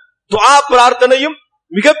 ஆனால் துஆ பிரார்த்தனையும்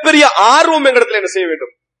மிகப்பெரிய ஆர்வம் எங்களிடத்தில் என்ன செய்ய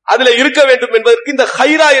வேண்டும், அதுல இருக்க வேண்டும் என்பதற்கு இந்த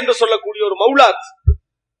ஹைரா என்று சொல்லக்கூடிய ஒரு மௌலாத்,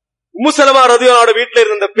 உம்மு சலமா ரலியல்லாஹு வீட்டில்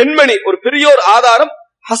இருந்த பெண்மணி ஒரு பெரிய ஒரு ஆதாரம்.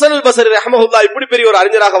 ஹசனுல் பஸரி ரஹ்மஹுல்லாஹ் இப்படி பெரிய ஒரு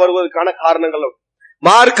அறிஞராக வருவதற்கான காரணங்களும்,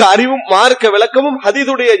 மார்க்க அறிவும் மார்க்க விளக்கமும்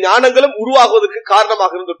ஹதீதுடைய ஞானங்களும் உருவாகுவதற்கு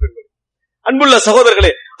காரணமாக இருந்த பெண்மணி. அன்புள்ள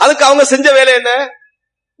சகோதரர்களே, அதுக்கு அவங்க செஞ்ச வேலை என்ன,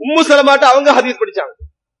 உம்மு சலமாட்ட அவங்க ஹதீஸ் படிச்சாங்க,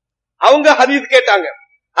 அவங்க ஹதீஸ் கேட்டாங்க,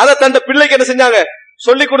 அதை தன் பிள்ளைக்கு என்ன செஞ்சாங்க,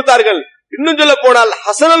 சொல்லிக் கொடுத்தார்கள். இன்னும் சொல்ல போனால்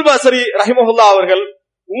ஹசனுல் பஸரி ரஹிமஹுல்லாஹ் அவர்கள்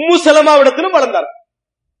உம்மு சலமாவிடத்திலும் வளர்ந்தார்கள்.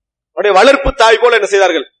 அவருடைய வளர்ப்பு தாய் போல என்ன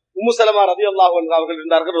செய்தார்கள், உம்மு சலமா ரலியல்லாஹு அன்ஹா அவர்கள்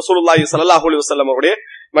இருந்தார்கள், ரசூலுல்லாஹி ஸல்லல்லாஹு அலைஹி வஸல்லம் அவருடைய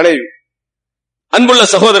மனைவி. அன்புள்ள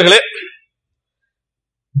சகோதரர்களே,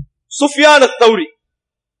 சுஃபியான் அத்-தௌரி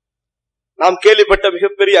நாம் கேள்விப்பட்ட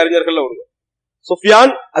மிகப்பெரிய அறிஞர்கள் ஒருவர்.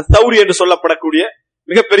 சுஃபியான் அத்-தௌரி என்று சொல்லப்படக்கூடிய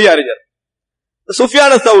மிகப்பெரிய அறிஞர்.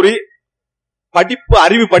 சுஃபியான் அத்-தௌரி படிப்பு,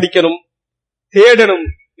 அறிவு படிக்கணும், தேடணும்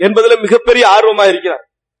என்பதுல மிகப்பெரிய ஆர்வமா இருக்கிறார்.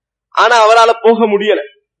 ஆனா அவரால் போக முடியல.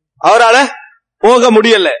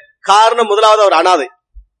 காரணம், முதலாவது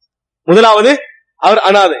அவர்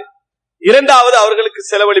அனாதை, இரண்டாவது அவர்களுக்கு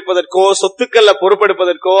செலவழிப்பதற்கோ, சொத்துக்கள்ல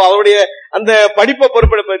பொறுப்பெடுப்பதற்கோ, அவருடைய அந்த படிப்பை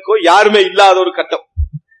பொறுப்பெடுப்பதற்கோ யாருமே இல்லாத ஒரு கட்டம்.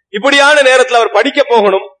 இப்படியான நேரத்தில் அவர் படிக்க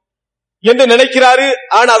போகணும் என்று நினைக்கிறாரு.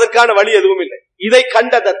 ஆனா அதற்கான வழி எதுவும் இல்லை. இதை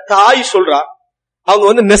கண்ட அந்த தாய் சொல்றா,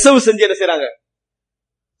 அவங்க நெசவு செஞ்சு என்ன செய்யறாங்க,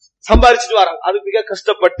 சம்பாதிச்சுட்டு வராங்க. அது மிக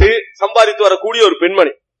கஷ்டப்பட்டு சம்பாதித்து வரக்கூடிய ஒரு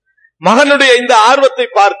பெண்மணி மகனுடைய இந்த ஆர்வத்தை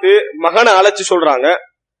பார்த்து மகனை அழைச்சு சொல்றாங்க.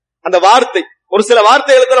 அந்த வார்த்தை, ஒரு சில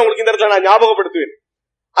வார்த்தைகளை தான் உங்களுக்கு இந்த இடத்துல நான் ஞாபகப்படுத்துவேன்.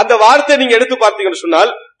 அந்த வார்த்தை நீங்க எடுத்து பார்த்தீங்கன்னு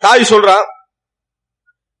சொன்னால், தாய் சொல்றா,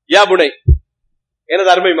 யா புனை, எனது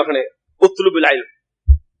அருமை மகனே, உத்லுபில் இல்ம்,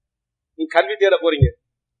 நீ கல்வி தேட போறீங்க,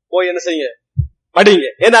 போய் என்ன செய்யுங்க, படிங்க.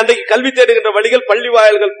 ஏன்னா அன்றைக்கு கல்வி தேடுகின்ற வழிகள், பள்ளி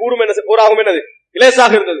வாயில்கள் பூராகும் என்னது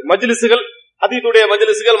இலேசாக இருந்தது. மஜ்லிசுகள், ஹதீதுடைய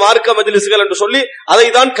மஜ்லிசுகள், மார்க்க மஜ்லிசுகள் என்று சொல்லி அதை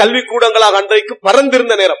தான் கல்வி கூடங்களாக அன்றைக்கு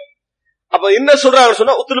பறந்திருந்த நேரம். அப்ப என்ன சொல்றாங்க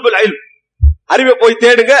சொன்னா, உத்லுபில் இல்ம், அறிவை போய்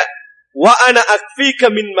தேடுங்க. வஅன அக்ஃபீக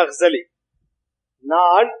மின் மக்ஸலி,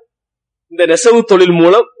 நான் இந்த நெசவு தொழில்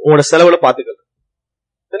மூலம் உங்களோட செலவுல பாத்துக்கிறேன்.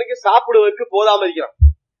 எனக்கு சாப்பிடுவதற்கு போதாமல் இருக்கிறான்.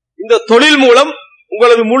 இந்த தொழில் மூலம்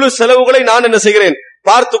உங்களது முழு செலவுகளை நான் என்ன செய்கிறேன்,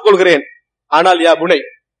 பார்த்துக் கொள்கிறேன். ஆனால் யா புனை,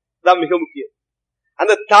 தான் மிக முக்கியம்,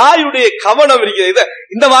 அந்த தாயுடைய கவனம் இருக்கிறது.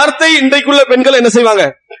 இந்த வார்த்தை இன்றைக்குள்ள பெண்கள் என்ன செய்வாங்க,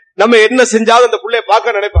 நம்ம என்ன செஞ்சாலும் அந்த பிள்ளைய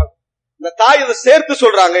பார்க்க நினைப்பாங்க. இந்த தாய் இதை சேர்த்து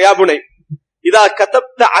சொல்றாங்க, யா புனை இதா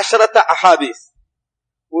கதப்த அஷரத அஹாதீஸ்,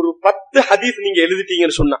 ஒரு 10 ஹதீஸ் நீங்க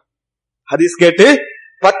எழுதிட்டீங்கன்னு சொன்னா, ஹதீஸ் கேட்டு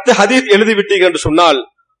 10 ஹதீஸ் எழுதி விட்டீங்கன்னு சொன்னால்,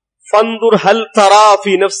 ஃபந்துர் ஹல் தரா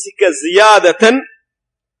ஃபி நஃப்ஸிக ஜியாததன்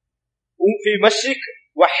ஃபி மஷ்யிக்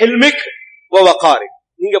வ ஹில்மிக் வ வகாரிக்.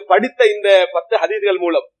 நீங்க படித்த இந்த 10 ஹதீஸ்கள்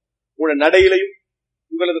மூலம் உங்களோட நடையிலையும்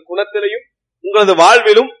உங்களது குணத்திலையும் உங்களது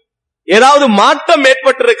வாழ்விலும் ஏதாவது மாற்றம்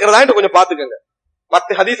ஏற்பட்டிருக்கிறதா என்று கொஞ்சம் பாத்துக்கங்க.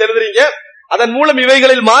 10 ஹதீஸ் எழுதுறீங்க, அதன் மூலம்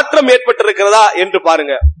இவைகளில் மாற்றம் ஏற்பட்டிருக்கிறதா என்று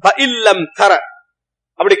பாருங்க. ஃபஇல்லம் தர,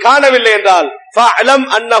 அப்படி காணவில்லை என்றால் ஃபஅலம்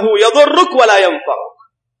அன்னஹு யதுர்ருக் வலா யன்ஃபஉக்,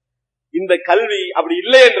 இந்த கல்வி அப்படி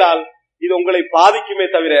இல்லை என்றால் இது உங்களை பாதிக்குமே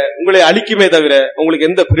தவிர உங்களை அழிக்குமே தவிர உங்களுக்கு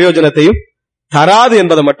எந்த பிரயோஜனத்தையும் தராது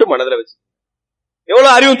என்பதை மட்டும் மனதில் வச்சு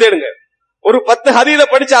எவ்வளவு அறிவும் தேடுங்க. ஒரு 10 ஹதீஸை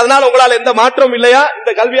படிச்சு அதனால உங்களால் எந்த மாற்றம் இல்லையா,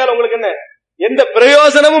 இந்த கல்வியால் உங்களுக்கு என்ன எந்த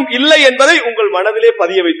பிரயோஜனமும் இல்லை என்பதை உங்கள் மனதிலே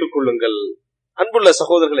பதிய வைத்துக் கொள்ளுங்கள். அன்புள்ள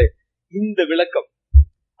சகோதரர்களே, இந்த விளக்கம்,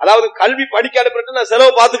 அதாவது கல்வி படிக்க அனுப்பிட்டு நான்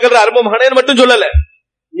செலவு பார்த்துக்கிற அருமை மகனேன்னு மட்டும் சொல்லல,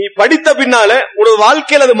 நீ படித்த பின்னால உனது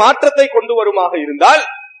வாழ்க்கையில் அது மாற்றத்தை கொண்டு வருமாக இருந்தால்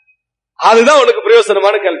அதுதான் உனக்கு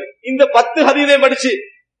பிரயோசனமான கல்வி. இந்த 10 ஹதீஸை படிச்சு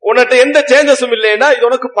உனக்கு எந்த சேஞ்சஸும் இல்லைன்னா இது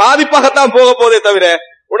உனக்கு பாதிப்பாகத்தான் போக போதே தவிர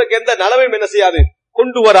உனக்கு எந்த நலவையும் என்ன செய்யாது,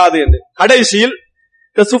 கொண்டு வராது என்று. கடைசியில்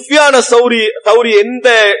சுஃபியான சௌரி எந்த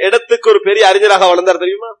இடத்துக்கு ஒரு பெரிய அறிஞராக வளர்ந்தார்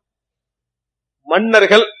தெரியுமா?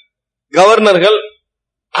 மன்னர்கள், கவர்னர்கள்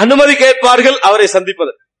அனுமதி கேட்பார்கள் அவரை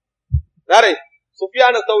சந்திப்பதற்கு. யாரை?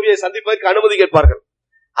 சுஃபியான சௌரியை சந்திப்பதற்கு அனுமதி கேட்பார்கள்.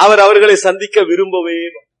 அவர் அவர்களை சந்திக்க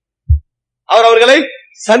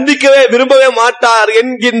விரும்பவே மாட்டார்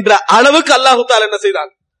என்கின்ற அளவுக்கு அல்லாஹு தஆலா என்ன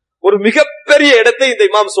செய்தான், ஒரு மிகப்பெரிய இடத்தை இந்த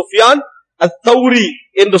இமாம் சுஃபியான் அத்-தௌரி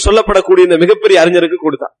என்று சொல்லப்படக்கூடிய இந்த மிகப்பெரிய அறிஞருக்கு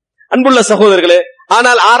கொடுத்தார். அன்புள்ள சகோதரர்களே,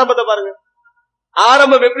 ஆனால் ஆரம்பத்தை பாருங்க,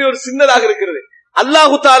 ஆரம்பம் எப்படி ஒரு சின்னதாக இருக்கிறது.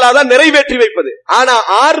 அல்லாஹு தஆலா தான் நிறைவேற்றி வைப்பது. ஆனா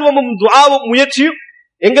ஆர்வமும் துஆவும் முயற்சியும்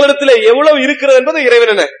எங்களிடத்தில் எவ்வளவு இருக்கிறது என்பதை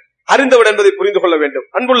இறைவன் என அறிந்தவிட என்பதை புரிந்து கொள்ள வேண்டும்.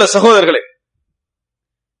 அன்புள்ள சகோதரர்களே,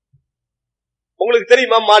 உங்களுக்கு தெரியும்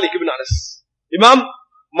இமாம் மாலிக் இப்னு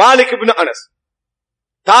அனஸ்.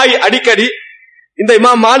 தாய் அடிக்கடி இந்த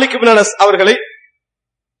இமாம் மாலிக் இப்னு அனஸ் அவர்களை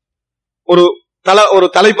ஒரு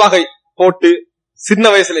தலைப்பாகை போட்டு சின்ன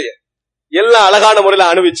வயசுலேயே எல்லாம் அழகான முறையில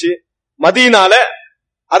அனுபவிச்சு மதீனால,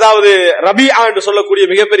 அதாவது ரபிஆ என்று சொல்லக்கூடிய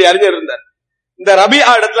மிகப்பெரிய அறிஞர் இருந்தார், இந்த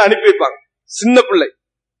ரபிஆ இடத்துல அனுப்பி வைப்பாங்க. சின்ன பிள்ளை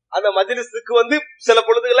அந்த மஜ்லிஸுக்கு சில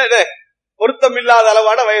பொழுதுகள பொருத்தம் இல்லாத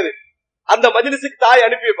அளவான வயது, அந்த மஜ்லிஸுக்கு தாய்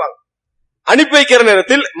அனுப்பி வைப்பாங்க. அனுப்பி வைக்கிற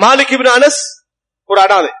நேரத்தில் மாலிக் இப்னு அனஸ் ஒரு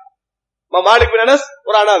அனாதை,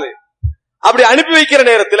 அப்படி அனுப்பி வைக்கிற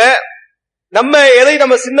நேரத்துல நம்ம எதை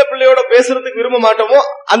நம்ம சின்ன பிள்ளையோட பேசுறதுக்கு விரும்ப மாட்டோமோ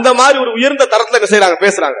அந்த மாதிரி ஒரு உயர்ந்த தரத்துல என்ன செய்யறாங்க,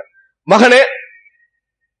 பேசுறாங்க. மகனே,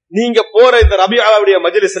 நீங்க போற இந்த ரபிஆவுடைய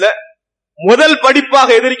மஜ்லிஸ்ல முதல் படிப்பாக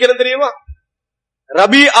எதிர்க்கிறது தெரியுமா?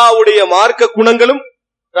 ரபிஆவுடைய மார்க்க குணங்களும்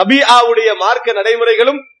ரபிஆவுடைய மார்க்க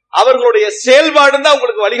நடைமுறைகளும் அவர்களுடைய செயல்பாடும் தான்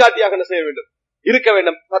உங்களுக்கு வழிகாட்டியாக என்ன செய்ய வேண்டும், இருக்க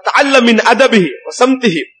வேண்டும்.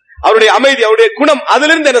 அவருடைய அமைதி, அவருடைய குணம்,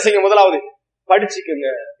 அதிலிருந்து என்ன செய்யுங்க, முதலாவது படிச்சுக்கங்க.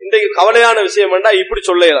 இன்றைக்கு கவலையான விஷயம் வேண்டா, இப்படி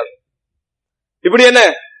சொல்லலாம், இப்படி என்ன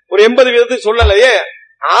ஒரு 80% சொல்லலையே,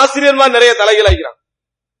 ஆசிரியர்மார் நிறைய தலைகளாகிறான்.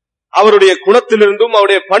 அவருடைய குணத்திலிருந்தும்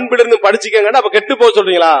அவருடைய பண்பிலிருந்தும் படிச்சுக்கங்க. அப்ப கெட்டு போக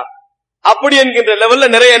சொல்றீங்களா? அப்படி என்கின்ற லெவல்ல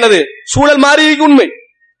நிறைய என்னது சூழல் மாறி உண்மை.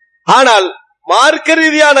 ஆனால் மார்க்க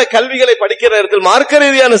ரீதியான கல்விகளை படிக்கிற நேரத்தில், மார்க்க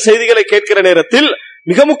ரீதியான செய்திகளை கேட்கிற நேரத்தில்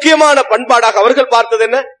மிக முக்கியமான பண்பாடாக அவர்கள் பார்த்தது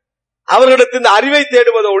என்ன, அவர்களிடத்தில் இந்த அறிவை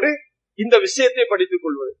தேடுவதோடு இந்த விஷயத்தை படித்துக்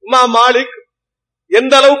கொள்வது. இமாம் மாலிக்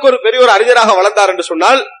எந்த அளவுக்கு ஒரு பெரிய ஒரு அறிஞராக வளர்ந்தார் என்று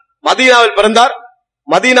சொன்னால், மதீனாவில் பிறந்தார்,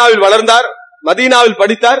 மதீனாவில் வளர்ந்தார், மதீனாவில்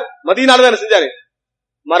படித்தார், மதீனால தான் செஞ்சாரு,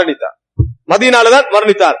 மரணித்தார். மதீனால தான்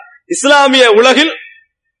மரணித்தார். இஸ்லாமிய உலகில்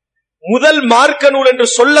முதல் மார்க்க நூல் என்று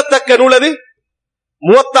சொல்லத்தக்க நூல் அது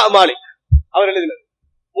முவத்தா மாலிக் அவர் எழுதினது.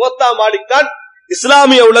 முவத்தா மாலிக் தான்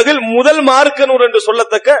இஸ்லாமிய உலகில் முதல் மார்க்க நூல் என்று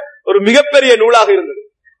சொல்லத்தக்க ஒரு மிகப்பெரிய நூலாக இருந்தது.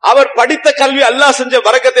 அவர் படித்த கல்வி அல்லாஹ் செஞ்ச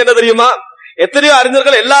பரக்கத்து என்ன தெரியுமா? எத்தனையோ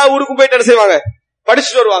அறிஞர்கள் எல்லா ஊருக்கும் போயிட்டு என்ன செய்வாங்க,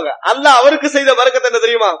 படிச்சுட்டு வருவாங்க. அல்லாஹ் அவருக்கு செய்த பரக்கத்து என்ன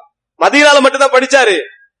தெரியுமா? மதீனால மட்டும்தான் படிச்சாரு.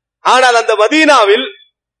 ஆனால் அந்த மதீனாவில்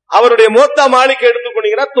அவருடைய முவத்தா மாலிக்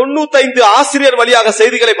எடுத்துக்கொண்டீங்கன்னா 95 ஆசிரியர் வழியாக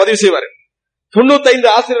செய்திகளை பதிவு செய்வார். 95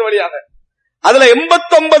 ஆசிரியர் வழியாக. அதுல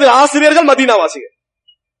 89 ஆசிரியர்கள் மதீனாவாசிகள்.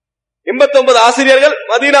 89 ஆசிரியர்கள்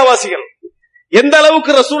மதீனாவாசிகள். எந்த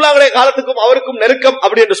அளவுக்கு ரசூலுல்லாஹ்வுடைய காலத்துக்கும் அவருக்கும் நெருக்கம்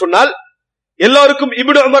அப்படி என்று சொன்னால், எல்லோருக்கும்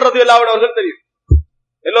இப்னு உமர் ரலியல்லாஹு அன்ஹு அவர்கள் தெரியும்.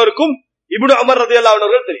 எல்லோருக்கும் இப்னு உமர் ரலியல்லாஹு அன்ஹு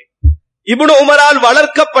அவர்கள் தெரியும். இப்னு உமரால்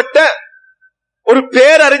வளர்க்கப்பட்ட ஒரு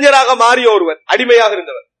பேரறிஞராக மாறிய ஒருவர், அடிமையாக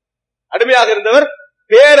இருந்தவர்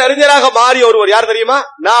பேரறிஞராக மாறிய ஒருவர் யார் தெரியுமா?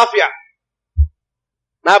 நாஃபியா.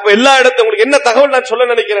 நான் இப்ப எல்லா இடத்துல உங்களுக்கு என்ன தகவல் நான் சொல்ல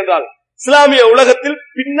நினைக்கிறேன் என்றால், இஸ்லாமிய உலகத்தில்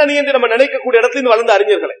பின்னணி என்று நம்ம நினைக்கக்கூடிய இடத்திலிருந்து வளர்ந்த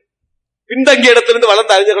அறிஞர்களை, பின்தங்கிய இடத்திலிருந்து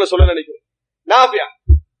வளர்ந்த அறிஞர்களை சொல்ல நினைக்கிறேன். நாஃபியா,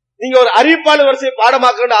 நீங்க ஒரு அறிவிப்பாளர் வரிசையை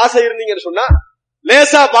பாடமாக்க ஆசை இருந்தீங்கன்னு சொன்னா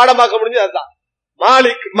லேசா பாடமாக்க முடிஞ்சது அதுதான்.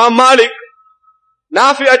 மாலிக்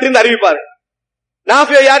நாஃபியாட்டிருந்து அறிவிப்பாரு.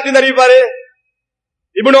 நாஃபியா யார்ட்டிருந்து அறிவிப்பாரு?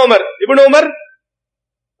 இப்னு உமர்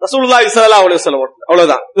ரசூலுல்லாஹி ஸல்லல்லாஹு அலைஹி வஸல்லம்.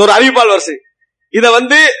 அவ்வளவுதான், இது ஒரு அறிவிப்பாளர் வரிசை. இத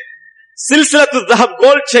சில்சிலத்து தஹப்,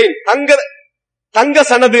 கோல்ட் செயின், தங்க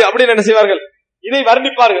சனது அப்படின்னு என்ன செய்வார்கள், இதை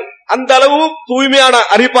வர்ணிப்பார்கள். அந்த அளவு தூய்மையான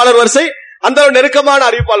அறிவிப்பாளர் வரிசை, அந்த அளவு நெருக்கமான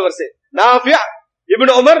அறிவிப்பாளர் வரிசை. நாஃபியா,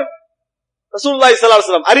 இப்னு உமர், ரசூலுல்லாஹி ஸல்லல்லாஹு அலைஹி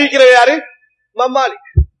வஸல்லம். அறிவிக்கிறவர் யாரு? இமாம் மாலிக்.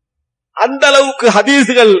 அந்த அளவுக்கு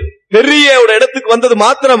ஹதீஸ்கள் பெரிய ஒரு இடத்துக்கு வந்தது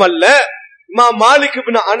மாத்திரமல்ல, இமாம் மாலிக்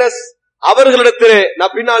இப்னு அனஸ் அவர்களிடத்திலே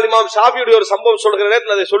நான் பின்னால் இமாம் ஷாஃபியுடைய ஒரு சம்பவம் சொல்கிற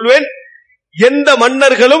நேரத்தில் அதை சொல்வேன். எந்த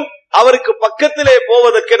மன்னர்களும் அவருக்கு பக்கத்திலே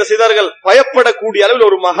போவதற்கு என்ன செய்தார்கள்? பயப்படக்கூடிய அளவில்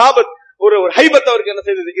ஒரு மகாபத், ஒரு ஹைபத் அவருக்கு என்ன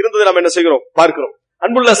செய்தது இருந்தது. நாம் என்ன செய்கிறோம் பார்க்கிறோம்.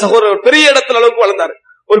 அன்புள்ள சகோதரர் பெரிய இடத்துல அளவுக்கு வளர்ந்தார்,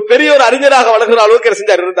 ஒரு பெரிய ஒரு அறிஞராக வளர்கிற அளவுக்கு என்ன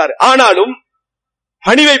செஞ்சார் இருந்தார். ஆனாலும்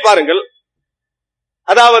பணிவை பாருங்கள்.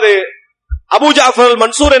 அதாவது அபூ ஜாஃபர் அல்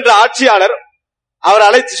மன்சூர் என்ற ஆட்சியாளர் அவர்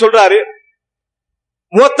அழைத்து சொல்றாரு,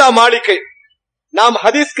 முவத்தா மாலிக்கை நாம்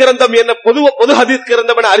ஹதீஸ் கிரந்தம் என்ன பொது ஹதீஸ்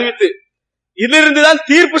கிரந்தம் என அறிவித்து இதிலிருந்துதான்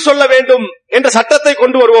தீர்ப்பு சொல்ல வேண்டும் என்ற சட்டத்தை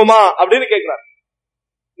கொண்டு வருவோமா அப்படின்னு கேட்கிறார்.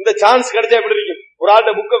 இந்த சான்ஸ் கிடைச்சா எப்படி இருக்கும்? ஒரு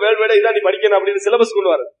ஆள்கிட்ட புக்க வேலை இதான் நீ படிக்கணும் அப்படின்னு சிலபஸ்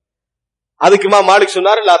கொண்டு வர. அதுக்குமா மாலிக்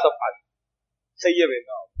சொன்னாரு, லா தஃஅல், செய்ய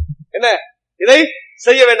வேண்டாம். என்ன, இதை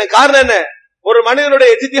செய்ய வேண்டாம். காரணம் என்ன? ஒரு மனிதனுடைய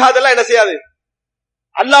இஜ்திஹாத் எல்லாம் என்ன செய்யாது,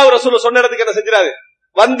 அல்லாஹ் ரசூல் சொன்ன இடத்துக்கு என்ன செஞ்சிராது,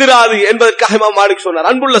 வந்துராது என்பதற்காக இமாம் மாலிக் சொன்னார்.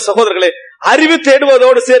 அன்புள்ள சகோதரர்களே, அறிவு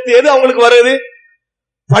தேடுவதோடு சேர்த்து எது அவங்களுக்கு வருது?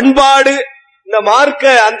 பண்பாடு, இந்த மார்க்க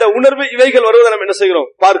அந்த உணர்வு, இவைகள் வருவதை நம்ம என்ன செய்கிறோம்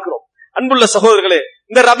பார்க்கிறோம். அன்புள்ள சகோதரர்களே,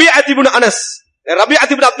 இந்த ரபிஅத் இப்னு அனஸ்,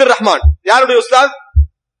 ரபிஅத் இப்னு அப்துர் ரஹ்மான் யாருடைய உஸ்தாத்?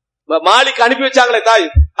 மாலிக் அனுப்பி வச்சாங்களே தாய்,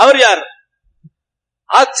 அவர் யார்?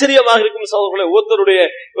 ஆச்சரியமாக இருக்கும் சகோதரர்களே,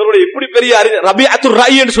 இவருடைய இப்படி பெரிய அறிஞர் ரபிஅத்துர்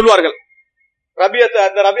ராயி என்று சொல்வார்கள்.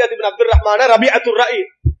 ரபிஅத் இப்னு அப்துர் ரஹ்மான ரபிஅத்துர் ராயி,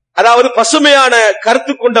 அதாவது பசுமையான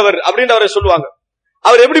கருத்து கொண்டவர் அப்படின்னு அவரை சொல்லுவாங்க.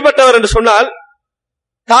 அவர் எப்படிப்பட்டவர் என்று சொன்னால்,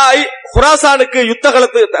 தாய் குராசானுக்கு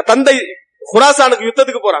தந்தை குராசானுக்கு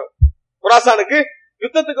யுத்தத்துக்கு போறாங்க. குராசானுக்கு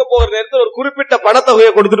யுத்தத்துக்கு போகிற நேரத்தில் ஒரு குறிப்பிட்ட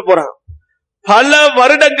பணத்தொகையை கொடுத்துட்டு போறாங்க. பல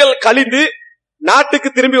வருடங்கள் கழிந்து நாட்டுக்கு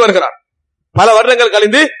திரும்பி வருகிறார். பல வருடங்கள்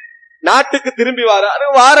கழிந்து நாட்டுக்கு திரும்பி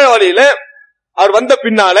வார வழியில அவர் வந்த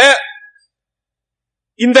பின்னால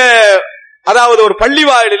இந்த அதாவது ஒரு பள்ளி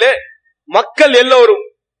வாயிலே மக்கள் எல்லோரும்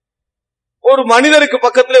ஒரு மனிதருக்கு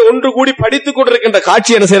பக்கத்திலே ஒன்று கூடி படித்துக் கொண்டிருக்கின்ற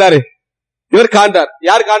காட்சி என்ன செய்யறாரு, இவர் காண்றார்.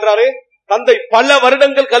 யார் காண்றாரு? தந்தை பல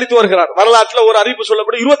வருடங்கள் கழித்து வருகிறார். வரலாற்றுல ஒரு அறிவிப்பு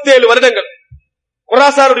சொல்லப்படும் 27 வருடங்கள்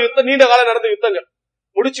குராசானுடைய யுத்தம், நீண்ட காலம் நடந்த யுத்தங்கள்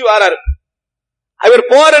முடிச்சு வாராரு. அவர்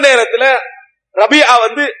போற நேரத்துல ரபியா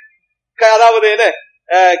அதாவது என்ன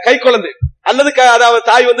கை குழந்தை அல்லது அதாவது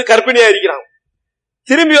தாய் கர்ப்பிணியா இருக்கிறாங்க.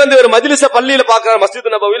 திரும்பி ஒரு மஜ்லிஸ பள்ளியில பாக்குறாரு.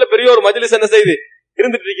 மஸ்ஜித் நபவியில பெரிய ஒரு மஜ்லிஸ் என்ன செய்து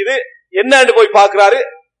இருந்துட்டு இருக்குது. என்னன்னு போய் பாக்குறாரு.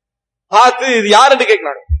 பார்த்து இது யாருன்னு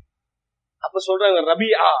கேட்கிறாங்க. அப்ப சொல்றாங்க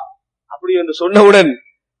ரபியா அப்படி சொன்னவுடன்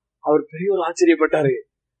அவர் பெரிய ஒரு ஆச்சரியப்பட்டாரு.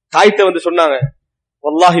 தாய்கிட்ட சொன்னாங்க,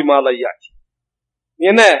 வல்லாஹி மாலையா,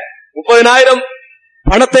 என்ன 30,000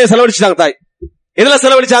 பணத்தை செலவழிச்சாங்க. தாய் எதுல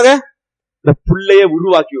செலவழிச்சாங்க? இந்த புள்ளைய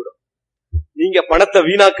உருவாக்கி விடும். நீங்க பணத்தை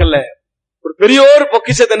வீணாக்கல்ல, ஒரு பெரிய ஒரு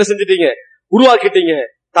பொக்கிஷத்தை என்ன செஞ்சிட்டீங்க, உருவாக்கிட்டீங்க.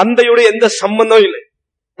 தந்தையுடைய எந்த சம்பந்தமும் இல்லை,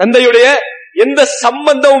 தந்தையுடைய எந்த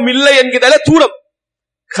சம்பந்தமும் இல்லை என்கிறதால தூரம்.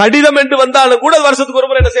 கடிதம் என்று வந்தாலும் கூட வருஷத்துக்கு ஒரு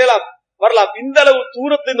முறை என்ன செய்யலாம், வரலாம். இந்த அளவு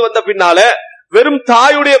தூரத்திலிருந்து வந்த பின்னால வெறும்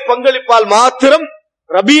தாயுடைய பங்களிப்பால் மாத்திரம்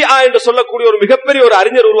ரபியா என்று சொல்லக்கூடிய ஒரு மிகப்பெரிய ஒரு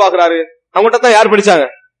அறிஞர் உருவாகிறாரு. அவங்ககிட்ட தான் யார் படிச்சாங்க?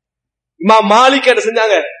 இமாம் மாலிக் என்ன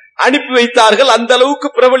செஞ்சாங்க, அனுப்பி வைத்தார்கள். அந்த அளவுக்கு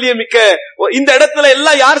பிரபலியம் மிக்க இந்த இடத்துல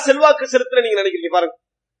எல்லாம் யார் செல்வாக்கு செலுத்த நீங்க நினைக்கிறீங்க பாருங்க.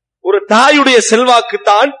 ஒரு தாயுடைய செல்வாக்கு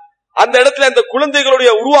தான் அந்த இடத்துல அந்த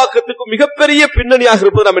குழந்தைகளுடைய உருவாக்கத்துக்கு மிகப்பெரிய பின்னணியாக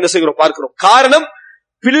இருப்பது நாம் என்ன செய்கிறோம் பார்க்கிறோம். காரணம்,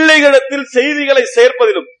 பிள்ளைகளிடத்தில் செய்திகளை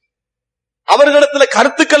சேர்ப்பதிலும் அவர்களிடத்தில்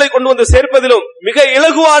கருத்துக்களை கொண்டு வந்து சேர்ப்பதிலும் மிக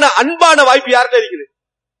இலகுவான அன்பான வாய்ப்பு யார்கிட்ட இருக்குது?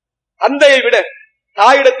 தந்தையை விட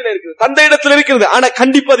தாயிடத்தில் இருக்குது. தந்தையிடத்தில் இருக்கிறது, ஆனா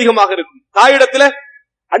கண்டிப்பு அதிகமாக இருக்கும். தாயிடத்துல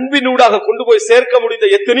அன்பினூடாக கொண்டு போய் சேர்க்க முடிந்த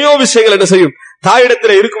எத்தனையோ விஷயங்கள் என்ன செய்யும்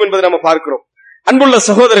தாயிடத்தில் இருக்கும் என்பதை நம்ம பார்க்கிறோம். அன்புள்ள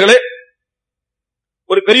சகோதரர்களே,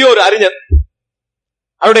 ஒரு பெரிய ஒரு அறிஞர்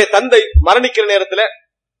அவருடைய தந்தை மரணிக்கிற நேரத்தில்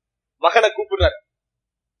மகனை கூப்பிடுறார்.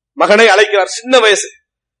 மகனை அழைக்கிறார். சின்ன வயசு.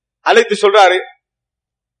 அழைத்து சொல்றாரு,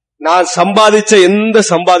 நான் சம்பாதிச்ச எந்த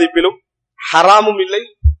சம்பாதிப்பிலும் ஹராமும் இல்லை,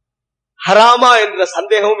 ஹராமா என்ற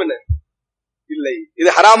சந்தேகமும் என்ன இல்லை. இது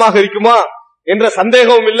ஹராமாக இருக்குமா என்ற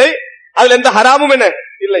சந்தேகமும் இல்லை, அதுல எந்த ஹராமும் என்ன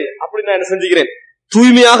இல்லை. அப்படி நான் என்ன செஞ்சுக்கிறேன்,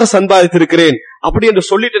 தூய்மையாக சம்பாதித்திருக்கிறேன் அப்படி என்று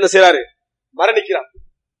சொல்லிட்டு என்ன செய்யறாரு, மரணிக்கிறார்.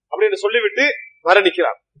 அப்படி என்று சொல்லிவிட்டு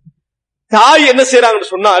மரணிக்கிறார். தாய் என்ன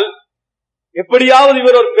செய்யறாங்கன்னு சொன்னால், எப்படியாவது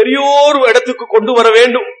இவர் ஒரு பெரியோர் இடத்துக்கு கொண்டு வர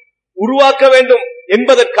வேண்டும், உருவாக்க வேண்டும்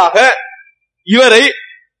என்பதற்காக இவரை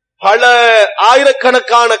பல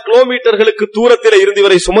ஆயிரக்கணக்கான கிலோமீட்டர்களுக்கு தூரத்தில் இருந்து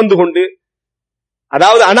இவரை சுமந்து கொண்டு,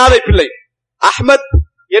 அதாவது அனாதை பிள்ளை அஹ்மத்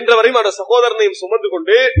என்றவரையும் அவருடைய சகோதரனையும் சுமந்து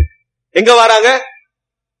கொண்டு எங்க வராங்க,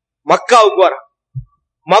 மக்காவுக்கு வராங்க.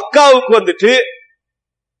 மக்காவுக்கு வந்துட்டு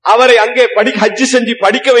அவரை அங்கே ஹஜ்ஜி செஞ்சு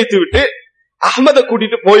படிக்க வைத்து விட்டு அஹ்மதை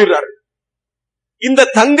கூட்டிட்டு போயிடுறாரு. இந்த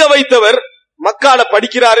தங்க வைத்தவர் மக்கால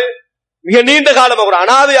படிக்கிறாரு, மிக நீண்ட காலம் ஒரு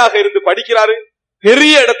அனாதையாக இருந்து படிக்கிறாரு,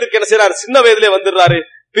 பெரிய இடத்துக்கு என்ன செய்யறாரு, சின்ன வயதிலே வந்துடுறாரு.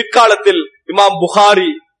 பிற்காலத்தில் இமாம்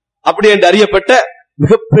புகாரி அப்படி என்று அறியப்பட்ட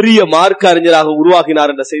மிகப்பெரிய மார்க்க அறிஞராக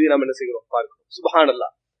உருவாகினார் என்ற செய்தி நாம் என்ன செய்கிறோம் பார்க்கிறோம்.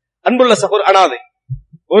 சுப்ஹானல்லாஹ். அன்புள்ள சகோதரர், அனாதை,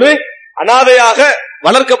 ஒரு அனாதையாக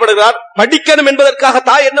வளர்க்கப்படுகிறார். படிக்கணும் என்பதற்காக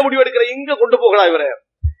தாய் என்ன முடிவு எடுக்கிற, எங்க கொண்டு போகலாம், இவரை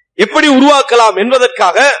எப்படி உருவாக்கலாம்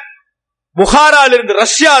என்பதற்காக புகாரால இருந்து,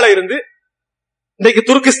 ரஷ்யால இருந்து, இன்றைக்கு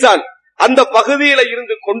துர்கிஸ்தான் அந்த பகுதியில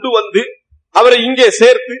இருந்து கொண்டு வந்து அவரை இங்கே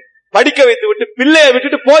சேர்த்து படிக்க வைத்து விட்டு பிள்ளையை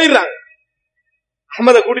விட்டுட்டு போயிடுறாங்க.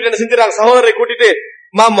 அஹ்மதை கூட்டிட்டு என்ன செஞ்சாங்க, சகோதரரை கூட்டிட்டு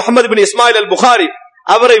இமாம் முஹம்மது பின் இஸ்மாயில் அல் புகாரி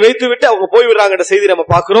அவரை வைத்து விட்டு அவங்க போய்விடுறாங்க செய்தி நம்ம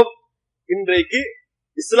பார்க்கிறோம். இன்றைக்கு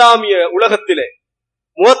இஸ்லாமிய உலகத்திலே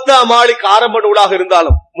முவத்தா மாலிக் ஆரம்ப நூலாக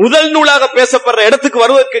இருந்தாலும் முதல் நூலாக பேசப்படுற இடத்துக்கு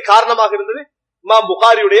வருவதற்கு காரணமாக இருந்தது இமாம்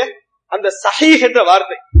புகாரியுடைய அந்த சஹீஹ் என்ற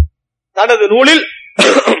வார்த்தை. தனது நூலில்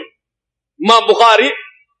இமாம் புகாரி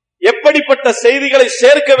எப்படிப்பட்ட செய்திகளை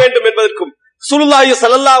சேர்க்க வேண்டும் என்பதற்கும் ரசூலுல்லாஹி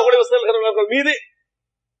ஸல்லல்லாஹு அலைஹி வஸல்லம் மீது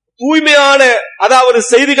தூய்மையான, அதாவது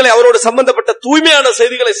செய்திகளை, அவரோடு சம்பந்தப்பட்ட தூய்மையான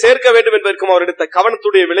செய்திகளை சேர்க்க வேண்டும் என்பதற்கும் அவர் எடுத்த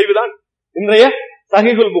கவனத்துடைய விளைவுதான் இன்றைய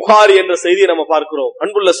சஹீஹுல் புகாரி என்ற செய்தியை நம்ம பார்க்கிறோம்.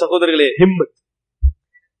 அன்புள்ள சகோதரர்களே, ஹிம்மத்,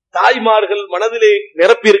 தாய்மார்கள் மனதிலே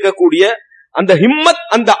நிரப்பி இருக்கக்கூடிய அந்த ஹிம்மத்,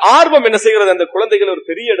 அந்த ஆர்வம் என்ன செய்கிறது, அந்த குழந்தைகளை ஒரு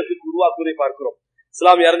பெரிய இடத்துக்கு உருவாக்குவதை பார்க்கிறோம்.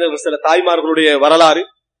 இஸ்லாமிய அறிஞர்கள் சில தாய்மார்களுடைய வரலாறு,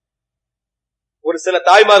 ஒரு சில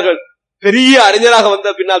தாய்மார்கள் பெரிய அறிஞராக வந்த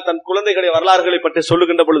பின்னால் தன் குழந்தைகளை வரலாறுகளை பற்றி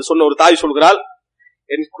சொல்லுகின்ற பொழுது சொன்ன ஒரு தாய் சொல்கிறாள்,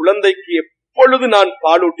 என் குழந்தைக்கு எப்பொழுது நான்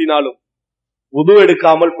பாலூட்டினாலும் உது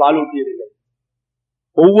எடுக்காமல் பாலூட்டியதில்லை.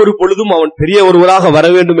 ஒவ்வொரு பொழுதும் அவன் பெரிய ஒருவராக வர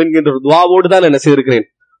வேண்டும் என்கின்ற ஒரு துவாவோடு தான் என்ன செய்திருக்கிறேன்,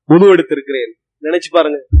 உது எடுத்திருக்கிறேன். நினைச்சு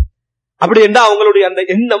பாருங்க. அப்படி என்றால் அவங்களுடைய அந்த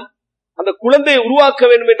எண்ணம், அந்த குழந்தையை உருவாக்க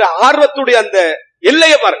வேண்டும் என்ற ஆர்வத்துடைய அந்த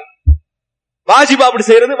எல்லையை பாருங்க. வாஜிபா அப்படி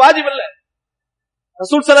செய்யறது வாஜிப் இல்ல.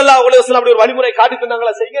 ரசூல் ஸல்லல்லாஹு அலைஹி வஸல்லம் அப்படி ஒரு வழிமுறை காட்டி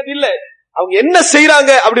தந்தாங்களா, செய்யறது இல்ல. அவங்க என்ன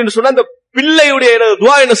செய்யறாங்க அப்படின்னு சொன்னா, அந்த பிள்ளையுடைய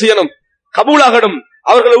துவா என்ன செய்யணும், கபூலாகணும்,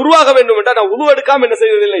 அவர்களை உருவாக வேண்டும் என்றால் நான் உது எடுக்காம என்ன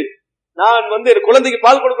செய்வதில்லை. நான் என் குழந்தைக்கு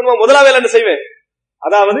பால் கொடுக்கணுமா, முதலாவது என்ன செய்வேன்,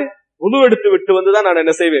 அதாவது உது எடுத்து விட்டு வந்துதான் நான்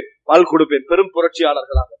என்ன செய்வேன், பால் கொடுப்பேன். பெரும்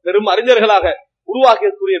புரட்சியாளர்களாக, பெரும் அறிஞர்களாக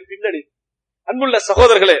உருவாக்கியக்கூடிய பின்னணி. அன்புள்ள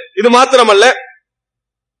சகோதரர்களே, இது மாத்திரமல்ல,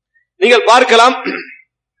 நீங்கள் பார்க்கலாம்,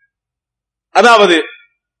 அதாவது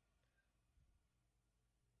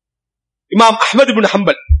இமாம் அஹ்மது பின்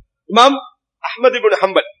ஹம்பல்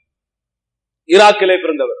ஈராக்கிலே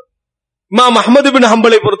பிறந்தவர். இமாம் அஹ்மது பின்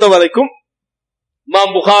ஹம்பலை பொறுத்த வரைக்கும்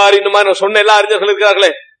இமாம் புகாரி இந்த மாதிரி சொன்ன எல்லா அறிஞர்கள்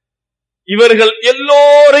இருக்கிறார்களே, இவர்கள்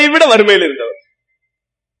எல்லோரையும் விட வறுமையில் இருந்தவர்.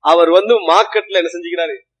 அவர் மார்க்கெட்ல என்ன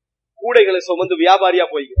செஞ்சுக்கிறாரு, கூடைகளை சுமந்து வியாபாரியா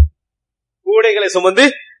போய்கிறார். கூடைகளை சுமந்து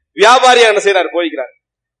வியாபாரியா என்ன செய்யறாரு, போய்கிறார்.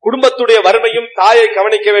 குடும்பத்துடைய வறுமையும் தாயை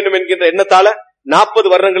கவனிக்க வேண்டும் என்கின்ற எண்ணத்தால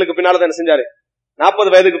 40 வருடங்களுக்கு பின்னால்தான் என்ன செஞ்சாரு,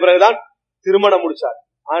 40 வயதுக்கு பிறகுதான் திருமணம் முடிச்சார்.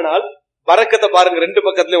 ஆனால் பரக்கத்தை பாருங்க, 2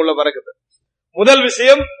 பக்கத்திலே உள்ள பரக்கத்தை. முதல்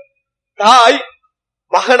விஷயம், தாய்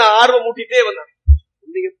மகனை ஆர்வம் ஊட்டிட்டே வந்தார்,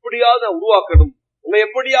 உன்னை எப்படியாவது உருவாக்கணும், உன்னை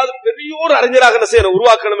எப்படியாவது பெரிய ஒரு அறிஞராக என்ன செய்யணும்,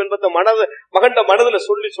 உருவாக்கணும் என்பதை மகன் மனதுல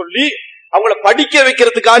சொல்லி சொல்லி அவங்கள படிக்க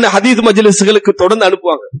வைக்கிறதுக்கான ஹதீஸ் மஜ்லிஸ்களுக்கு தொடர்ந்து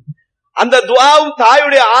அனுப்புவாங்க. அந்த துஆவும்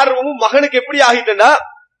தாயுடைய ஆர்வமும் மகனுக்கு எப்படி ஆகிட்டா,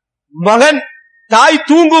 மகன் தாய்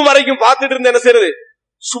தூங்கும் வரைக்கும் பார்த்துட்டு இருந்த என்ன செய்யறது,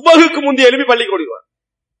 சுபகுக்கு முந்தைய எழுப்பி பள்ளிக்கு ஓடிடுவார்.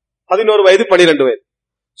 11 வயது 12 வயது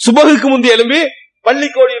சுபகுக்கு முந்தைய எழுப்பி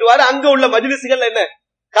பள்ளிக்கு ஓடிடுவார். அங்க உள்ள மஜ்லிஸ்கள் என்ன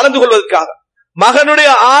கலந்து கொள்வதற்காக. மகனுடைய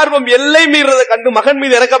ஆர்வம் எல்லை மீறதை கண்டு மகன்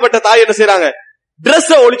மீது இறக்கப்பட்ட தாய் என்ன செய்யறாங்க,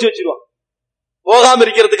 டிரெஸ் ஒளிச்சு வச்சிருவாங்க. போகாம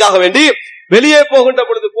இருக்கிறதுக்காக வேண்டி வெளியே போகின்ற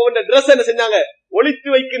பொழுது போகின்ற டிரெஸ் என்ன செஞ்சாங்க, ஒளித்து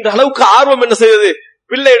வைக்கின்ற அளவுக்கு ஆர்வம் என்ன செய்தது,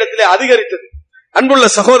 பிள்ளை இடத்திலே அதிகரித்தது. அன்புள்ள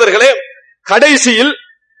சகோதரர்களே, கடைசியில்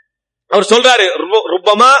அவர் சொல்றாரு,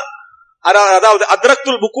 ருப்பமா, அதாவது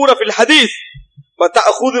அத்ரக்துல் புக்கூர ஃபில் ஹதீஸ்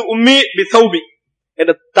வதஅஹுது உம்மி பிஸௌபி,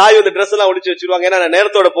 என்ற தாய் டிரெஸ் எல்லாம் ஒளிச்சு வச்சிருவாங்க, ஏன்னா நான்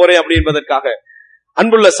நேரத்தோட போறேன் அப்படி என்பதற்காக.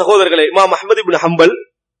 அன்புள்ள சகோதரர்களே, இமாம் அஹ்மது பின் ஹம்பல்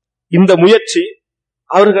இந்த முயற்சி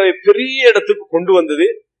அவர்களை பெரிய இடத்துக்கு கொண்டு வந்தது.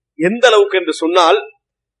 எந்த அளவுக்கு என்று சொன்னால்,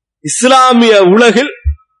 இஸ்லாமிய உலகில்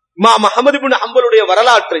இமாம் அஹ்மது பின் ஹம்பலுடைய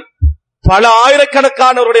வரலாற்றை பல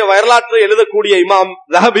ஆயிரக்கணக்கானவருடைய வரலாற்றை எழுதக்கூடிய இமாம்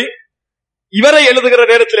ரஹபி இவரை எழுதுகிற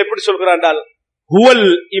நேரத்தில் எப்படி சொல்கிறார் என்றால், ஹுவல்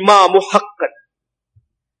இமாமு ஹக்கன்.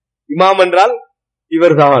 இமாம் என்றால்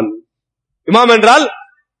இவர்தான், இமாம் என்றால்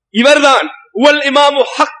இவர்தான், ஹுவல் இமாமு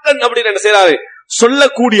ஹக்கன் அப்படின்னு என்ன செய்யறாரு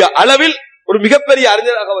சொல்லக்கூடிய அளவில் ஒரு மிகப்பெரிய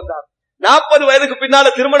அறிஞராக வந்தார். 40 வயதுக்கு பின்னால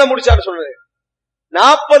திருமணம் முடிச்சாரு சொல்றேன்.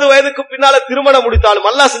 40 வயதுக்கு பின்னால திருமணம் முடித்தாலும்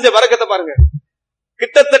அல்லாஹ் செஞ்ச பரக்கத்தை பாருங்க.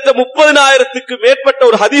 கிட்டத்தட்ட 30,000க்கு மேற்பட்ட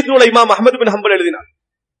ஒரு ஹதீஸ் நூலை இமாம் அஹ்மத் பின் ஹம்பல் எழுதினார்.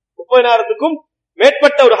 30,000க்கும்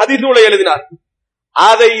மேற்பட்ட ஒரு ஹதீஸ் நூலை எழுதினார்.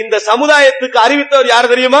 அதை இந்த சமுதாயத்துக்கு அறிவித்தவர்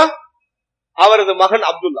யார் தெரியுமா? அவரது மகன்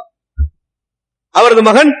அப்துல்லா. அவரது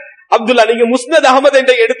மகன் அப்துல்லா. நீங்க முஸ்னத் அஹமது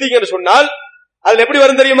என்று எடுத்தீங்கன்னு சொன்னால் அதுல எப்படி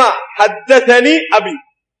வரும் தெரியுமா? ஹத்தஸனி அபி,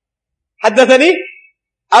 ஹத்தஸனி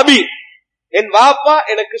அபி, என் வாப்பா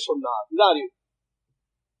எனக்கு சொன்னார். இதுதான் அறிவு.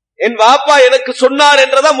 என் வாப்பா எனக்கு சொன்னார்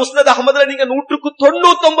என்றதா முஸ்னத் அஹமதுல நீங்க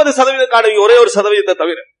 199% காணுவீங்க, ஒரே ஒரு சதவீதத்தை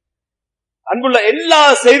தவிர. அன்புள்ள எல்லா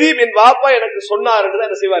செய்தியும் என் வாப்பா எனக்கு சொன்னார் என்றதை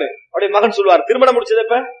என்ன செய்வாரு அவருடைய மகன் சொல்வார். திருமணம் முடிச்சது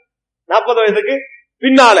எப்ப? 40 வயதுக்கு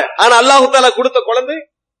பின்னால. ஆனா அல்லாஹு தஆலா கொடுத்த குழந்தை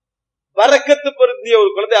பரக்கத்து பொருந்திய ஒரு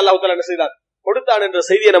குழந்தை அல்லாஹு தஆலா என்ன செய்தார் கொடுத்தான் என்ற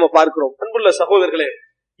செய்தியை நம்ம பார்க்கிறோம். அன்புள்ள சகோதரர்களே,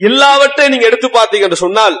 எல்லாவற்றையும் நீங்க எடுத்து பார்த்தீங்க என்று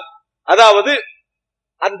சொன்னால், அதாவது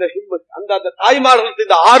அந்த அந்த தாய்மார்களுக்கு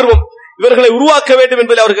இந்த ஆர்வம், இவர்களை உருவாக்க வேண்டும்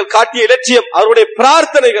என்பதில் அவர்கள் காட்டிய இலட்சியம், அவருடைய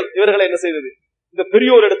பிரார்த்தனைகள் இவர்களை என்ன செய்தது இந்த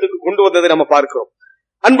பெரியோர் இடத்துக்கு கொண்டு வந்ததை நம்ம பார்க்கிறோம்.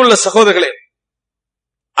 அன்புள்ள சகோதரர்களே,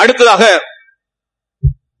 அடுத்ததாக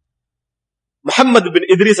முஹம்மது பின்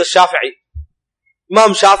இத்ரீஸ் ஷாஃபிஈ,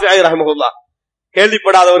 இமாம் ஷாஃபிஈ ரஹ்மஹுல்லாஹ்,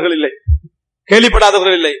 கேள்விப்படாதவர்கள் இல்லை,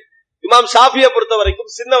 கேள்விப்படாதவர்கள் இல்லை. இமாம் ஷாஃபியை பொறுத்த வரைக்கும்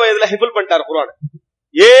சின்ன வயதுல ஹிஃபுல் பண்ணிட்டார் குர்ஆன்.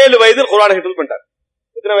 7 வயதில் குர்ஆனை ஹிஃபுல் பண்ணிட்டார்.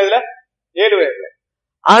 எத்தனை வயதுல? 7 வயதுல.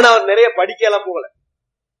 ஆனா அவர் நிறைய படிக்கலாம் போகல.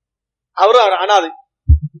 அவரும் அனாதை,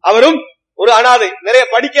 அவரும் ஒரு அனாதை, நிறைய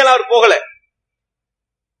படிக்கலாம் அவர் போகல.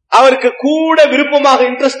 அவருக்கு கூட விருப்பமாக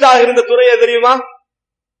இன்ட்ரெஸ்டாக இருந்த துறையை தெரியுமா?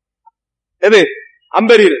 எது?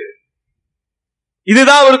 அம்பரீர்.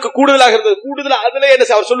 இதுதான் அவருக்கு கூடுதலாக இருந்தது. கூடுதலா அதுல என்ன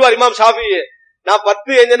அவர் சொல்லுவார் இமாம் ஷாஃபிஈ, நான்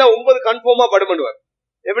 10 எஞ்சனா 9 கன்ஃபார்மா படுமண்டுவார்.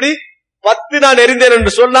 எப்படி 10 நான் எறிந்தேன்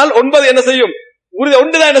என்று சொன்னால் 9 என்ன செய்யும்?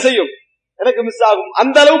 ஒன்றுதான் என்ன செய்யும்? எனக்கு மிஸ் ஆகும்.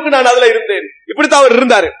 அந்த அளவுக்கு நான் அதுல இருந்தேன். இப்படித்தான் அவர்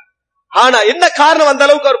இருந்தாரு. ஆனா என்ன காரணம் அந்த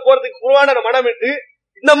அளவுக்கு அவர் போறதுக்கு குர்ஆனை மனமிட்டு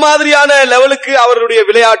இந்த மாதிரியான லெவலுக்கு அவருடைய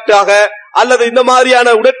விளையாட்டாக அல்லது இந்த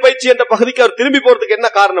மாதிரியான உடற்பயிற்சி என்ற பகுதிக்கு அவர் திரும்பி போறதுக்கு என்ன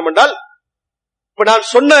காரணம் என்றால், இப்ப நான்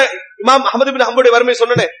சொன்ன இமாம் அஹ்மத் பின் ஹம்பலுடைய வறுமை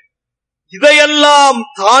சொன்னனே, இதையெல்லாம்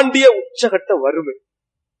தாண்டிய உச்சகட்ட வறுமை.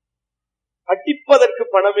 படிப்பதற்கு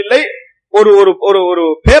பணம் இல்லை, ஒரு ஒரு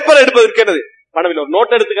பேப்பர் எடுப்பதற்கு என்னது பணம் இல்லை, ஒரு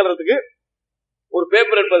நோட் எடுத்துக்கிறதுக்கு ஒரு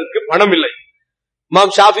பேப்பர் எடுப்பதற்கு பணம் இல்லை.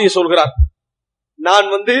 இமாம் ஷாஃபிஈ சொல்கிறார், நான்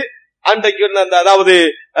அன்றைக்கு அதாவது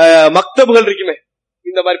மக்தபுகள் இருக்குமே,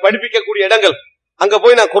 இந்த மாதிரி படிப்பிக்கக்கூடிய இடங்கள், அங்க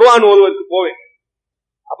போய் நான் குர்ஆன் ஓதுவதற்கு போவேன்.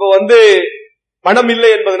 அப்ப பணம் இல்லை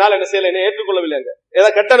என்பதனால என்ன செய்யல, என்னை ஏற்றுக்கொள்ளவில்லை. அங்க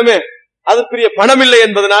ஏதாவது கட்டணமே, அதற்குரிய பணம் இல்லை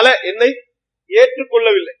என்பதனால என்னை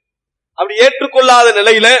ஏற்றுக்கொள்ளவில்லை. அப்படி ஏற்றுக்கொள்ளாத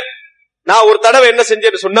நிலையில நான் ஒரு தடவை என்ன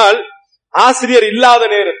செஞ்சேன்னு சொன்னால், ஆசிரியர் இல்லாத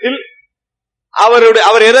நேரத்தில்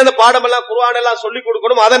அவர் எந்த பாடம் எல்லாம் குர்ஆன் எல்லாம் சொல்லிக்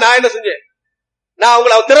கொடுக்கணும், அதை நான் என்ன செஞ்சேன், நான்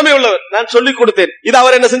அவங்களை திறமை உள்ளவர், நான் சொல்லிக் கொடுத்தேன். இது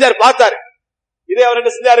அவர் என்ன செஞ்சார் பார்த்தாரு, இதை அவர்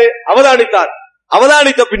என்ன செஞ்சாரு அவதானித்தார்.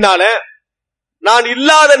 அவதானித்த பின்னால நான்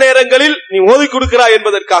இல்லாத நேரங்களில் நீ ஓதி கொடுக்கிறாய்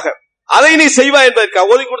என்பதற்காக, அதை நீ செய்வாய் என்பதற்காக,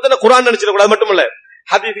 ஓதி கொடுத்த குர்ஆன் நினைச்சிடக்கூடாது, மட்டுமல்ல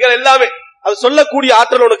ஹதீஸ்கள் எல்லாமே அது சொல்லக்கூடிய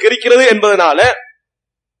ஆற்றல் உனக்கு இருக்கிறது என்பதனால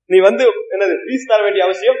நீ என்னது ஃபீஸ் தர வேண்டிய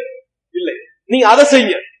அவசியம் இல்லை, நீ அதை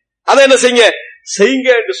செய்ய, அதை என்ன செய்யுங்க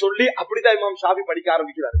என்று சொல்லி அப்படிதான் இமாம் ஷாஃபி படிக்க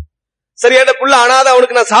ஆரம்பிக்கிறார். சரி, என்ன புள்ள அனாதை,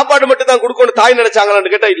 அவனுக்கு நான் சாப்பாடு மட்டும் தான் கொடுக்கணும் தாய்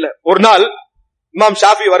நினைச்சாங்களான்னு கேட்டா இல்ல. ஒரு நாள் இமாம்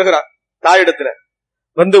ஷாஃபி வருகிறார் தாயிடத்துல,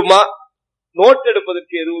 உமா நோட்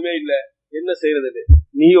எடுப்பதற்கு எதுவுமே இல்ல, என்ன செய்யறது,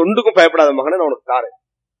 நீ ஒன்றுக்கும் பயப்படாத மகனை நான் உனக்கு தாரேன்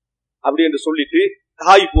அப்படி என்று சொல்லிட்டு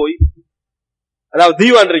தாய் போய், அதாவது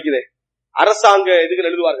தீவான் இருக்குதே அரசாங்க இதுகள்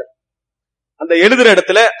எழுதுவார்கள், அந்த எழுதுற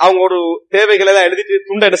இடத்துல அவங்க ஒரு தேவைகளை எல்லாம் எழுதிட்டு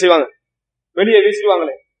துண்டை என்ன செய்வாங்க வெளியே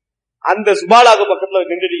வீசிடுவாங்களே, அந்த சுபாலாக பக்கத்துல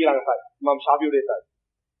நின்றுக்கிறாங்க தாய், இமாம் ஷாஃபியுடைய தாய்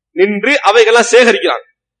நின்று அவைகள்லாம் சேகரிக்கிறாங்க.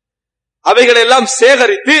 அவைகளை எல்லாம்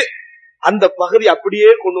சேகரித்து அந்த பகுதி அப்படியே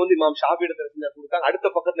கொண்டு இமாம் ஷாஃபி இடத்துல கொடுத்தாங்க. அடுத்த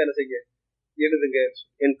பக்கத்துல என்ன செய்ய எழுதுங்க,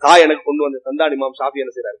 என் தாய் எனக்கு கொண்டு வந்து தந்தான். இமாம் ஷாஃபி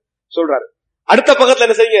என்ன செய்யறாரு சொல்றாரு, அடுத்த பக்கத்துல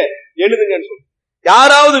என்ன செய்ய எழுதுங்கன்னு சொல்லி.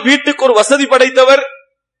 யாராவது வீட்டுக்கு ஒரு வசதி படைத்தவர்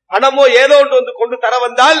பணமோ ஏதோ ஒன்று கொண்டு தர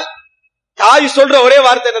வந்தால் தாய் சொல்ற ஒரே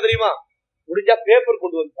வார்த்தை என்ன தெரியுமா, முடிஞ்சா பேப்பர்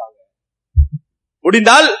கொண்டு வந்துட்டாங்க,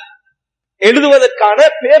 முடிந்தால் எழுதுவதற்கான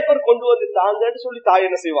பேப்பர் கொண்டு வந்து தாங்கன்னு சொல்லி தாய்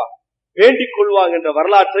என்ன செய்வா வேண்டிக் கொள்வாங்க என்ற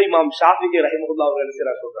வரலாற்றை இமாம் ஷாஃபிஈ ரஹிமஹுல்லாஹ் அவர்கள் என்ன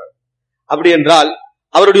செய்றார் சொல்றாங்க. அப்படி என்றால்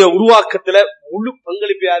அவருடைய உருவாக்கத்துல முழு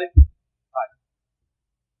பங்களிப்பு யாரு?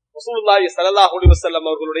 ரசூலுல்லாஹி ஸல்லல்லாஹு அலைஹி வஸல்லம்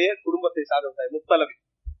அவர்களுடைய குடும்பத்தை சார்ந்த முத்தலபி.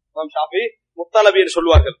 இமாம் ஷாஃபிஈ முத்தலபி என்று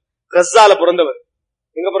சொல்வார்கள். கஸ்ஸால பிறந்தவர்.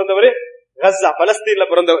 எங்க பிறந்தவர்? கஸ்ஸா, பலஸ்தீன்ல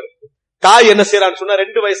பிறந்தவர். தாய் என்ன செய்யறான்னு சொன்னா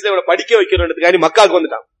 2 வயசுல இவனை படிக்க வைக்கிறதுக்காக மக்காவுக்கு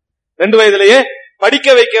வந்துட்டாங்க. 2 வயதிலேயே படிக்க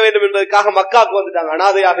வைக்க வேண்டும் என்பதற்காக மக்காவுக்கு வந்துட்டாங்க.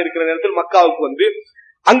 அனாதையாக இருக்கிற நேரத்தில் மக்காவுக்கு வந்து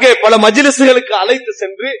அங்கே பல மஜ்லிஸ்களுக்கு அழைத்து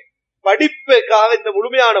சென்று படிப்புக்காக இந்த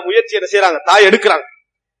முழுமையான முயற்சி என்ன செய்யறாங்க, தாய் எடுக்கிறாங்க.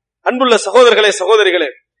 அன்புள்ள சகோதரர்களே, சகோதரிகளே,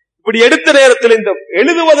 இப்படி எடுத்த நேரத்தில் இந்த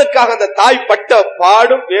எழுதுவதற்காக அந்த தாய் பட்ட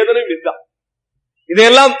பாடும் வேதனையும் இதுதான்.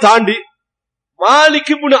 இதையெல்லாம் தாண்டி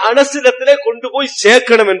மாலிக் இப்னு அனஸிடத்திலே கொண்டு போய்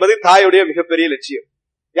சேர்க்கணும் என்பது தாயுடைய மிகப்பெரிய லட்சியம்.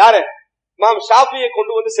 யாரு? இமாம் ஷாஃபியை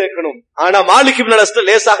கொண்டு வந்து சேர்க்கணும். ஆனா மாலிக் இப்னு அனஸ்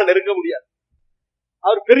லேசாக நெருங்க முடியாது.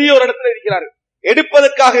 அவர் பெரிய ஒரு இடத்துல இருக்கிறாரு.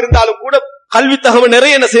 எடுப்பதற்காக இருந்தாலும் கூட கல்வி தகவல்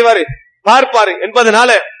நிறைய என்ன செய்வாரு, பார்ப்பாரு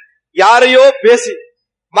என்பதனால யாரையோ பேசி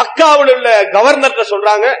மக்காவில் உள்ள கவர்னர்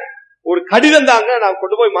சொல்றாங்க, ஒரு கடிதம் தாங்க நான்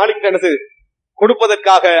கொண்டு போய் மாலிக் அனஸ்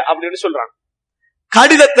கொடுப்பதற்காக அப்படின்னு சொல்றாங்க.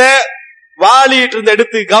 கடிதத்தை வாலிட்டு இருந்து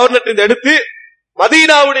எடுத்து, கவர்னர் இருந்து எடுத்து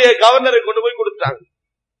மதீனாவுடைய கவர்னரை கொண்டு போய் கொடுத்துட்டாங்க.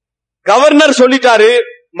 கவர்னர் சொல்லிட்டாரு,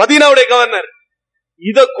 மதீனாவுடைய கவர்னர்,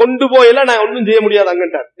 இத கொண்டு போயெல்லாம் நான் ஒன்னும் செய்ய முடியாது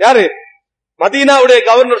அங்கன்றார். யாரு? மதீனாவுடைய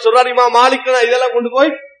கவர்னர் சொல்றாரு, இமாம் மாலிக் இதெல்லாம் கொண்டு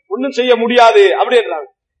போய் ஒன்னும் செய்ய முடியாது அப்படின்றாங்க.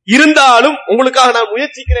 இருந்தாலும் உங்களுக்காக நான்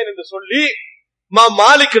முயற்சிக்கிறேன் என்று சொல்லி இமாம்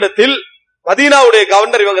மாலிக் இடத்தில் மதீனாவுடைய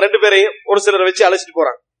கவர்னர் இவங்க 2 பேரையும் ஒரு சிலரை வச்சு அழைச்சிட்டு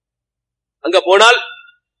போறாங்க. அங்க போனால்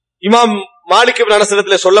இமாம் மாலிக் இப்னு அனஸ்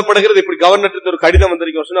இடத்துல சொல்லப்படுகிறது, இப்படி கவர்னர் ஒரு கடிதம்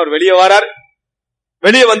வந்திருக்கும் சொன்னா அவர் வெளியே வரார்.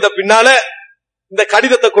 வெளியே வந்த பின்னால இந்த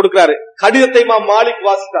கடிதத்தை கொடுக்கிறாரு. கடிதத்தை இமாம் மாலிக்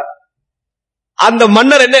வாசித்தார். அந்த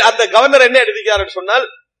மன்னர் என்ன, அந்த கவர்னர் என்ன எழுதிக்கிறார் சொன்னால்,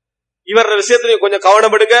 இவர விஷயத்திலையும் கொஞ்சம்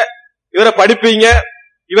கவனம் எடுங்க, இவரை படிப்பீங்க,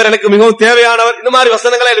 இவர் எனக்கு மிகவும் தேவையானவர், இந்த மாதிரி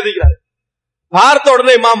வசனங்களை எழுதிக்கிறார். பார்த்த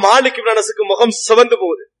உடனே இமாம் மாலிக் இப்னு அனஸுக்கு முகம் சிவந்து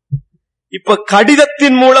போகுது. இப்ப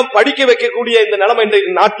கடிதத்தின் மூலம் படிக்க வைக்கக்கூடிய இந்த நிலைமை இந்த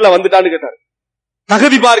நாட்டுல வந்துட்டான்னு கேட்டார்.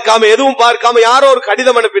 தகுதி பார்க்காம, எதுவும் பார்க்காம யாரோ ஒரு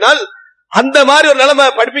கடிதம் அனுப்பினால் அந்த மாதிரி ஒரு நிலைமை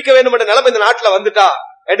படிப்பிக்க வேண்டும் என்ற நிலைமை இந்த நாட்டுல வந்துட்டா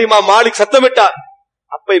இமாம் மாலிக் சத்தமிட்டார்.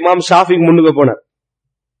 அப்ப இமாம் ஷாஃபி முன்னுக்கு போனார்.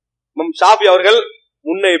 இமாம் ஷாஃபி அவர்கள்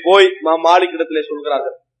முன்னே போய் இமாம் மாலிக் இடத்திலே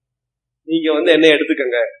சொல்கிறார்கள், நீங்க என்னை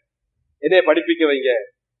எடுத்துக்கங்க, என்னைய படிப்பிக்க வைங்க,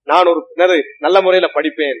 நான் ஒரு நல்ல முறையில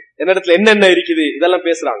படிப்பேன், என்னிடத்துல என்னென்ன இருக்குது இதெல்லாம்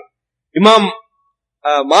பேசுறாங்க. இமாம்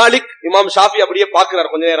மாலிக் இமாம் ஷாஃபி அப்படியே பாக்குறாரு.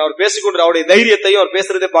 கொஞ்ச நேரம் அவர் பேசிக்கொண்டு அவருடைய தைரியத்தையும் அவர்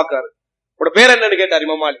பேசுறதே பாக்குறாரு. உங்களோட பேர் என்னன்னு கேட்டார்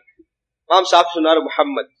இமாம் மாலிக். இமாம் ஷாஃபி சொன்னாரு,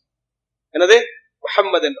 முஹம்மது. என்னது?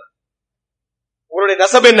 முஹம்மது என்றார். உங்களுடைய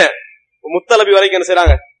நசப் என்ன? முத்தலபி வரைக்கும் என்ன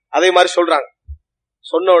செய்றாங்க, அதே மாதிரி சொல்றாங்க.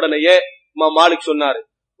 சொன்ன உடனேயே இமாம் மாலிக் சொன்னாரு,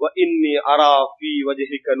 வ இன்னி அரா ஃபீ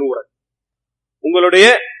வஜ்ஹிக நூரன், உங்களுடைய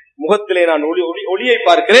முகத்திலே நான் ஒளியை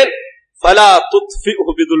பார்க்கிறேன். ஃபலா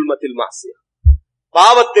துத்ஃபிஹு பிதுல்மத்தில் மாசியா,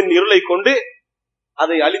 பாவத்தின் இருளை கொண்டு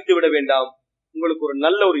அதை அழித்து விட வேண்டாம், உங்களுக்கு ஒரு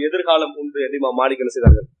நல்ல ஒரு எதிர்காலம் உண்டு என்று இமாம் மாலிக் என்ன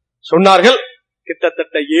செய்தார்கள் சொன்னார்கள்.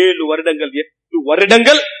 கிட்டத்தட்ட 7 வருடங்கள் 8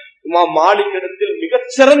 வருடங்கள் இமாம் மாலிக் இடத்தில்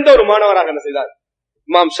மிகச்சிறந்த ஒரு மாணவராக என்ன செய்தார்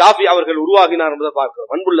இமாம் ஷாஃபி அவர்கள் உருவாகினார் என்பதை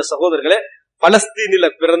பார்க்கிறோம். அன்புள்ள சகோதரர்களே, பலஸ்தீனில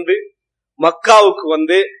பிறந்து மக்காவுக்கு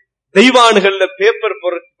வந்து தெய்வானுகள்ல பேப்பர்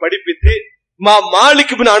படிப்பித்து இமாம்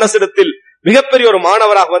மாலிக் இப்னு அனஸ் இடத்தில் மிகப்பெரிய ஒரு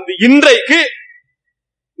மாணவராக வந்து இன்றைக்கு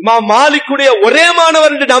இமாம் மாலிக்குடைய ஒரே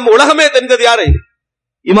மாணவர் என்று நாம் உலகமே தெரிந்தது யாரை?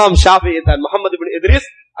 இமாம் ஷாஃபி தான். முஹம்மது இப்னு இத்ரீஸ்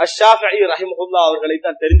அஷ்-ஷாஃபிஈ ரஹிமஹுல்லாஹ் அவர்களை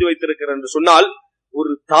தான் தெரிந்து வைத்திருக்கிறார் என்று சொன்னால்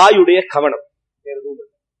ஒரு தாயுடைய கவனம்,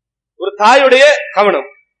 ஒரு தாயுடைய கவனம்,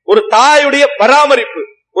 ஒரு தாயுடைய பராமரிப்பு,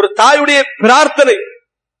 ஒரு தாயுடைய பிரார்த்தனை.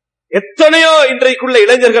 எத்தனையோ இன்றைக்குள்ள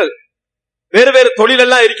இளைஞர்கள் வேறு வேறு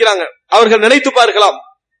தொழிலெல்லாம் இருக்கிறாங்க. அவர்கள் நினைத்து பார்க்கலாம்,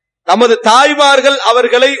 நமது தாய்மார்கள்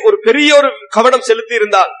அவர்களை ஒரு பெரிய ஒரு கவனம் செலுத்தி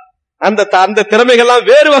இருந்தால் அந்த திறமைகள்லாம்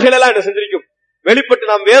வேறு வகையிலெல்லாம் என்ன செஞ்சிருக்கும், வெளிப்பட்டு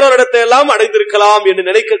நாம் வேறொரு இடத்தை எல்லாம் அடைந்திருக்கலாம் என்று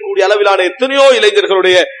நினைக்கக்கூடிய அளவிலான எத்தனையோ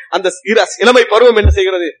இளைஞர்களுடைய அந்த இளமை பருவம் என்ன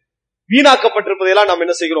செய்கிறது, வீணாக்கப்பட்டிருப்பதையெல்லாம் நாம்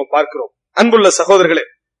என்ன செய்கிறோம், பார்க்கிறோம். அன்புள்ள சகோதரர்களே,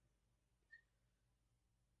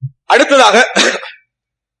 அடுத்ததாக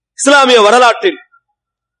இஸ்லாமிய வரலாற்றில்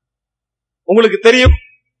உங்களுக்கு தெரியும்,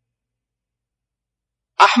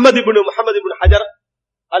 அஹ்மத் இப்னு முஹம்மது இப்னு ஹஜர்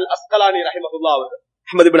அல் அஸ்கலானி ரஹிமஹுல்லாஹ் அவர்கள்,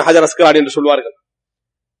 அஹ்மத் இப்னு ஹஜர் அஸ்கலானி என்று சொல்வார்கள்.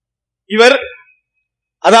 இவர்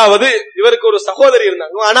அதாவது இவருக்கு ஒரு சகோதரி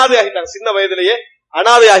இருந்தாங்க, அனாதை ஆகிட்டாங்க, சின்ன வயதிலேயே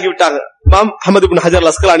அனாதை ஆகிவிட்டாங்க. இமாம் அஹ்மத் இப்னு ஹஜர்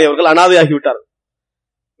அல் அஸ்கலானி அவர்கள் அனாதை ஆகிவிட்டார்கள்.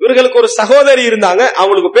 இவர்களுக்கு ஒரு சகோதரி இருந்தாங்க,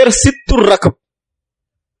 அவங்களுக்கு பேர் சித்துர் ரக்ப்.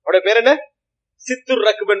 அவருடைய பேர் என்ன? சித்துர்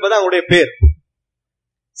ரக்ப் என்பது அவருடைய பேர்.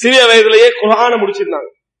 சிறிய வயதிலேயே குர்ஆனை முடிச்சிருந்தாங்க,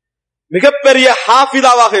 மிகப்பெரிய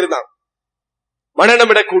ஹாஃபிதாவாக இருந்தாங்க,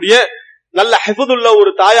 மனநமிடக்கூடிய நல்ல ஹிஃபுதுள்ள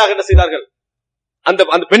ஒரு தாயாக என்ன செய்தார்கள்,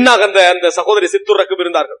 அந்த பெண்ணாக அந்த சகோதரி சித்துர் ரக்ப்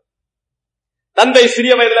இருந்தார்கள். தந்தை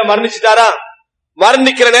சிறிய வயதுல மரணிச்சுட்டாரா,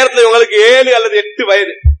 மரணிக்கிற நேரத்தில் இவங்களுக்கு 7 அல்லது 8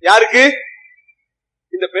 வயது. யாருக்கு?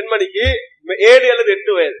 இந்த பெண்மணிக்கு 7 அல்லது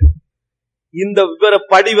 8 வயது. இந்த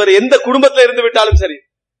இவரை எந்த குடும்பத்தில் இருந்து விட்டாலும் சரி,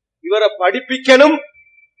 இவரை படிப்பிக்கணும்,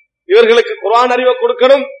 இவர்களுக்கு குர்ஆன் அறிவை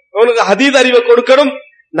கொடுக்கணும், அவனுக்கு ஹதீஸ் அறிவை கொடுக்கணும்,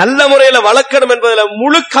 நல்ல முறையில வளர்க்கணும் என்பதுல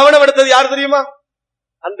முழு கவனம் எடுத்தது யார் தெரியுமா?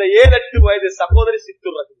 அந்த 7-8 வயது சகோதரி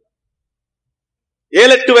சித்துர் ரக்பு.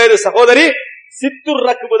 7-8 வயது சகோதரி சித்துர்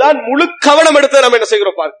ரக்பு தான் முழு கவனம் எடுத்து நம்ம என்ன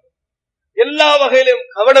செய்கிறோம் பார்க்க. எல்லா வகையிலும்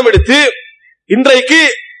கவனம் எடுத்து இன்றைக்கு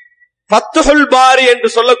ஃபத்ஹுல் பாரி என்று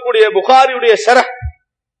சொல்லக்கூடிய புகாரியுடைய ஷரஹ்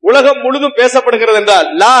உலகம் முழுதும் பேசப்படுகிறது என்றால்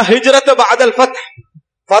லா ஹிஜ்ரத பஅதல் ஃபத்ஹ்.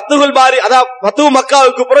 ஃபத்ஹுல் பாரி அதாவது ஃபத்ஹு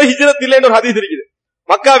மக்காவுக்கு பிறகு ஹிஜ்ரத் இல்லைன்னு ஒரு ஹதீஸ் இருக்குது.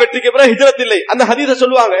 மக்கா வெற்றிக்கு பிறகு ஹிஜ்ரத் இல்லை. அந்த ஹதீஸை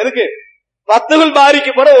சொல்லுவாங்க. எதுக்கு? ஃபத்ஹுல்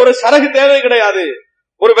பாரிக்கு பிறகு ஒரு ஷரஹ் தேவை கிடையாது,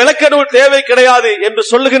 ஒரு விளக்க நூல் தேவை கிடையாது என்று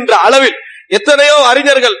சொல்லுகின்ற அளவில் எத்தனையோ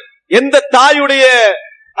அறிஞர்கள் எந்த தாயுடைய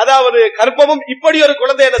அதாவது கற்பமும் இப்படி ஒரு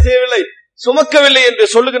குழந்தை என்ன செய்யவில்லை, சுமக்கவில்லை என்று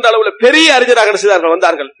சொல்லுகின்ற அளவில் பெரிய அறிஞராக செய்தார்கள்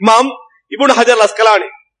வந்தார்கள். இமாம் இப்னு ஹஜர் அஸ்கலானி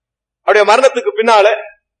அவருடைய மரணத்துக்கு பின்னால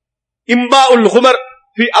இம்பாஉல் ஹுமர்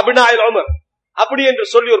ஃபி அப்னாஇல் உமர் அப்படி என்று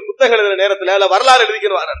சொல்லி ஒரு புத்தகம் எழுதுற நேரத்துல அதுல வரலாறு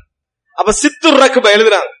எழுதிக்கிறார். அப்ப சித்துர் ரக்ப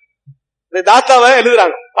எழுதுறாங்க, தாத்தாவை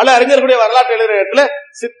எழுதுறாங்க. பல அறிஞர்களுடைய வரலாற்று எழுதுற நேரத்துல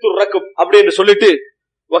சித்துர் ரக்ப் அப்படி என்று சொல்லிட்டு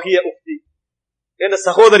வஹிய உக்தி என்ற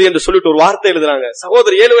சகோதரி என்று சொல்லிட்டு ஒரு வார்த்தை எழுதுறாங்க.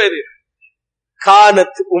 சகோதரி 7 வயது.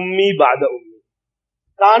 கானத் உம்மி பஅத உம்மி,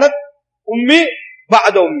 கானத் உம்மி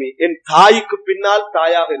பஅத உம்மி, என் தாய்க்கு பின்னால்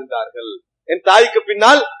தாயாக இருந்தார்கள், என் தாய்க்கு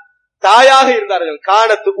பின்னால் தாயாக இருந்தார்கள்.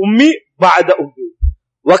 கானத் உம்மி பஅத உம்மி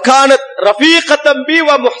வகானத் ரஃபீகத்தன் பி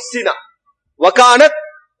வ முஹ்சினா, வகானத்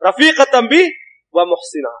ரஃபீகத்தன் பி வ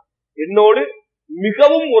முஹ்சினா, என்னோடு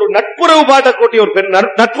மிகவும் ஒரு நட்புறவு பாராட்டக்கூடிய ஒரு பெண்,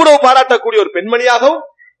 நட்புறவு பாராட்டக்கூடிய ஒரு பெண்மணியாகவும்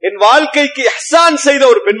என் வாழ்க்கைக்கு இஹ்சான் செய்த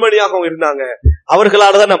ஒரு பெண்மணியாகவும் இருந்தாங்க.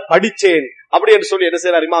 அவர்களால தான் நான் படிச்சேன் அப்படி என்று சொல்லி என்ன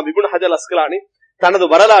செய்யறார் இமாம் இப்னு ஹஜர் அஸ்கலானி தனது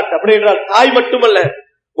வரலாற்று. அப்படி என்றால் தாய் மட்டுமல்ல,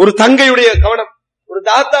 ஒரு தங்கையுடைய கவனம், ஒரு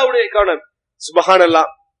தாத்தாவுடைய கவனம். சுப்ஹானல்லாஹ்,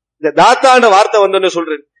 இந்த தாத்தான்ற வார்த்தை வந்தோன்னு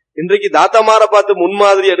சொல்றேன். இன்றைக்கு தாத்தாமாரை பார்த்து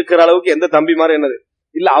முன்மாதிரி எடுக்கிற அளவுக்கு எந்த தம்பிமாரும் என்னது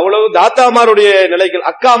இல்ல. அவ்வளவு தாத்தாமாருடைய நிலைகள்,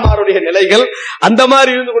 அக்காமாருடைய நிலைகள் அந்த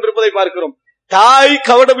மாதிரி இருந்து கொண்டிருப்பதை பார்க்கிறோம். தாய்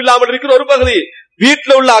கவனம் இல்லாமல் இருக்கிற ஒரு பகுதி,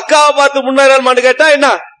 வீட்டுல உள்ள அக்காவை பார்த்து முன்னேறான்னு கேட்டா என்ன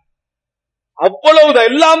அவ்வளவுதான்,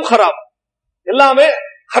 எல்லாம் ஹராம், எல்லாமே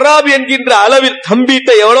ஹராப் என்கின்ற அளவில் தம்பிட்ட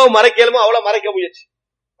எவ்வளவு மறைக்கலுமோ அவ்வளவு மறைக்க முயற்சி.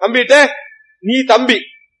 தம்பிட்ட நீ தம்பி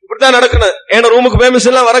இப்படித்தான் நடக்கணும், ஏன்னா ரூமுக்கு பேமஸ்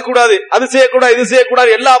எல்லாம் வரக்கூடாது, அது செய்யக்கூடாது, இது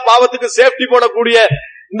செய்யக்கூடாது, எல்லா பாவத்துக்கும் சேஃப்டி போடக்கூடிய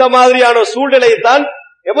இந்த மாதிரியான சூழ்நிலையை தான்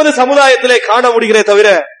எமது சமுதாயத்திலே காண முடிகிறே தவிர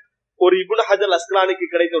ஒரு இப்னு ஹஜர் அஸ்கலானிக்கு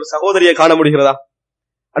கிடைத்த ஒரு சகோதரியை காண முடிகிறதா?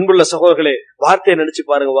 அன்புள்ள சகோதரர்களே, வார்த்தையை நினைச்சு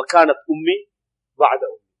பாருங்க. வக்கானத் உம்மி பஅத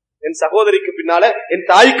உம்மி, என் சகோதரிக்கு பின்னால என்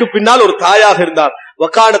தாய்க்கு பின்னால் ஒரு தாயாக இருந்தார்.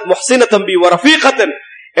 வக்கானத் முஹ்சினத்தன் பி வ ரஃபீகத்தன்,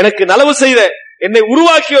 எனக்கு நலவு செய்த என்னை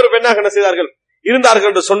உருவாக்கிய ஒரு பெண்ணாக என்ன செய்தார்கள் இருந்தார்கள்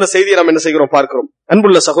என்று சொன்ன செய்தியை நாம் என்ன செய்கிறோம் பார்க்கிறோம்.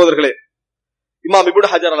 அன்புள்ள சகோதரர்களே, இமாம்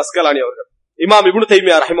இப்னு ஹஜர் அஸ்கலானி அவர்கள், இமாம் இப்னு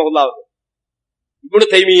தைமியா ரஹிமஹுல்லாஹ் அவர்கள், இப்னு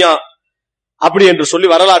தைமியா அப்படி என்று சொல்லி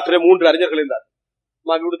வரலாற்றில் 3 அறிஞர்கள் இருந்தார்.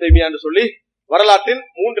 இமாம் இப்னு தைமியா என்று சொல்லி வரலாற்றில்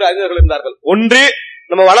 3 அறிஞர்கள் இருந்தார்கள். ஒன்று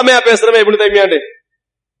நம்ம வளமையா பேசுறோமே இப்னு தைமியாண்டு,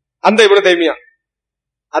 அந்த இப்னு தைமியா,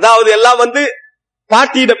 அதாவது எல்லாம் வந்து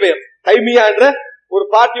பாட்டியிட பெயர். தைமியா என்ற ஒரு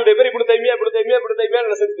பாட்டியுடைய பேர் இப்னு தைமியா, இப்னு தைமியா, இப்னு தைமியா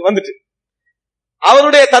வந்துட்டு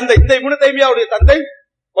அவருடைய தந்தை, இந்த இப்னு தைமியாவுடைய தந்தை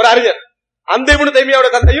ஒரு அறிஞர், அந்த இப்னு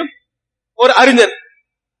தைமியாவுடைய தந்தையும் ஒரு அறிஞர்.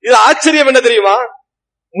 இது ஆச்சரியம் என்ன தெரியுமா?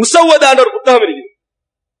 முஸவ்வதான ஒரு புத்தகம் இருக்கு,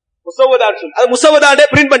 முஸவ்வதான் சொல்லி அது முஸவ்வதானே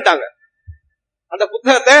பிரிண்ட் பண்ணிட்டாங்க. அந்த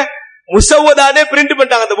புத்தகத்தை முஸவ்வதானே பிரிண்ட்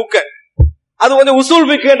பண்ணிட்டாங்க. அந்த புக்கை அது கொஞ்சம் உசூல்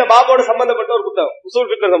ஃபிக்ஹ் என்ற பாபோட சம்பந்தப்பட்ட ஒரு புத்தகம், உசூல்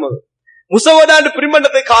ஃபிக்ஹ் சம்பந்தம். முஸவ்வதான் பிரிண்ட்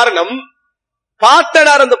பண்ணதுக்கு காரணம்,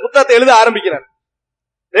 பாட்டனார் அந்த புத்தகத்தை எழுத ஆரம்பிக்கிறார்,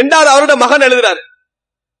 2வது அவரோட மகன் எழுதுறாரு,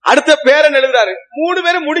 அடுத்த பேரன் எழுதுறாரு. 3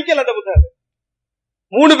 பேரும் முடிக்கல அந்த புத்தகத்தை,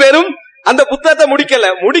 3 பேரும் அந்த புத்தகத்தை முடிக்கல.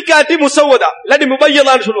 முடிக்காட்டி முஸவ்வதா இல்லாட்டி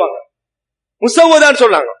முபய்யதான்னு சொல்லுவாங்க, முஸவ்வதான்னு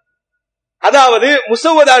சொன்னாங்க. அதாவது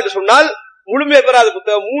முஸவ்வதான்னு சொன்னால் முழுமையா பெறாத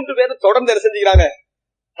புத்தகம். 3 பேரும் தொடர்ந்து என்ன செஞ்சுக்கிறாங்க,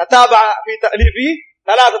 கதாபா ஃபீ தஅலீஃபி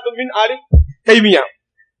தலாதத்தும் மின் ஆலி தைமியா,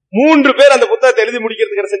 3 பேர் அந்த புத்தகத்தை எழுதி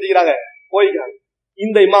முடிக்கிறதுக்கு என்ன செஞ்சுக்கிறாங்க, போய்கிறாங்க.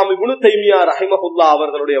 இந்த இமாம் இப்னு தைமியா ரஹிமஹுல்லாஹ்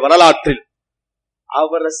அவர்களுடைய வரலாற்றில்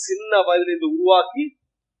அவரை சின்ன வயதிலிருந்து உருவாக்கி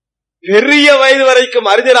பெரிய வயது வரைக்கும்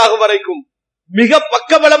அறிஞராகும் வரைக்கும் மிக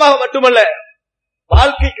பக்கபலமாக மட்டுமல்ல,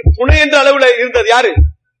 வாழ்க்கைக்கு துணை என்ற அளவில் இருந்தது யாரு?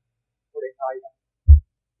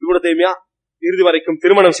 இப்னு தைமியா இறுதி வரைக்கும்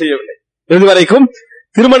திருமணம் செய்யவில்லை, இறுதி வரைக்கும்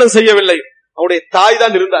திருமணம் செய்யவில்லை, அவருடைய தாய்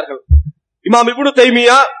தான் இருந்தார்கள். இமாம் இப்னு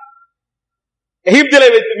தைமியா எகிப்திலே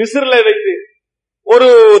வைத்து, மிஸ்ரிலே வைத்து ஒரு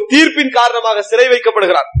தீர்ப்பின் காரணமாக சிறை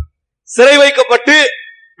வைக்கப்படுகிறார். சிறை வைக்கப்பட்டு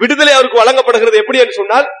விடுதலை அவருக்கு வழங்கப்படுகிறது. எப்படி என்று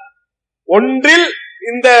சொன்னால், ஒன்றில்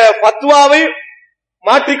இந்த ஃபத்வாவை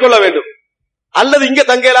மாற்றிக்கொள்ள வேண்டும், அல்லது இங்க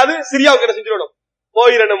தங்க இயலாது, சிரியாவுக்கு என்ன செஞ்சிடணும்,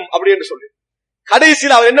 போயிடணும் அப்படி என்று சொல்லி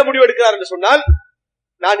கடைசியில் அவர் என்ன முடிவு எடுக்கிறார் என்று சொன்னால்,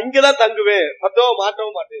 நான் இங்கதான் தங்குவேன், ஃபத்வாவை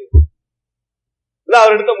மாற்றவும் மாட்டேன்,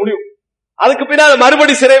 அவர் எடுத்த முடிவு. அதுக்கு பின்னால்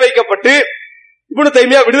மறுபடி சிறை வைக்கப்பட்டு இப்னு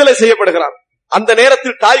தைமியா விடுதலை செய்யப்படுகிறார். அந்த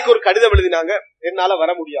நேரத்தில் தாய்க்கு ஒரு கடிதம் எழுதினாங்க, என்னால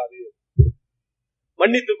வர முடியாது,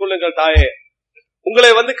 மன்னித்துக் கொள்ளுங்கள் தாயே, உங்களை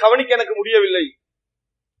கவனிக்க எனக்கு முடியவில்லை,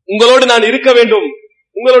 உங்களோடு நான் இருக்க வேண்டும்,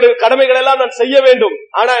 உங்களுடைய கடமைகள் எல்லாம் நான் செய்ய வேண்டும்,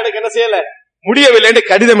 ஆனா எனக்கு என்ன செய்யல முடியவில்லை என்று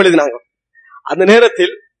கடிதம் எழுதினாங்க. அந்த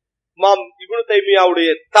நேரத்தில் இமாம் இப்னு தைமியாவுடைய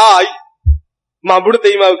தாய் இமாம் இப்னு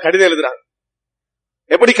தைமியாவுக்கு கடிதம் எழுதுறாங்க.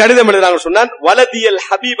 எப்படி கடிதம் எழுதுறாங்க சொன்னால், வலதியல்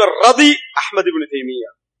ஹபீபர் ரதி அஹ்மது இப்னு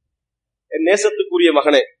தைமியா, என் நேசத்துக்குரிய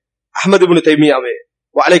மகனே அஹ்மது இப்னு தைமியாவே,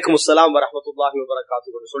 வஅலைக்கும் அஸ்ஸலாம் வரஹ்மத்துல்லாஹி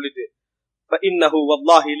வபரகாத்துஹு சொல்லிட்டு, فإنه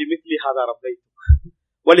والله لمثل هذا ربيتك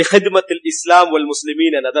ولخدمة الإسلام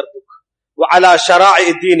والمسلمين نذرتك وعلى شرائع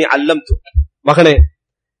الدين علمتك. மகனே,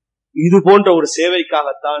 இது போன்ற ஒரு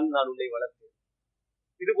சேவைக்காகத்தான் நான் உன்னை வளர்த்தேன்,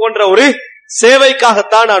 இது போன்ற ஒரு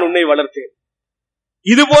சேவைக்காகத்தான் நான் உன்னை வளர்த்தேன்,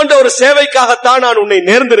 இது போன்ற ஒரு சேவைக்காகத்தான் நான் உன்னை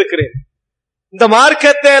நேர்ந்திருக்கிறேன், இந்த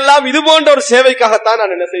மார்க்கத்தை எல்லாம் இது போன்ற ஒரு சேவைக்காகத்தான்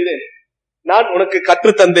நான் என்ன செய்தேன், நான் உனக்கு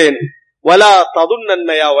கற்றுத்தந்தேன். வலா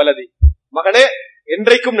ததுன்னயா வலதி, மகனே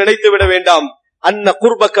என்றைக்கும் நினைத்து விட வேண்டாம், அன்ன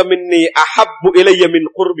குர்பக மின்னி அஹப்பு இலைய மின்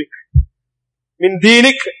குர்பிக் மின்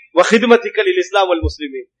தீனிக் வ ஹித்மதிக லில் இஸ்லாம் வல்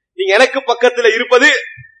முஸ்லிமீன். நீங்க எனக்கு பக்கத்துல இருப்பது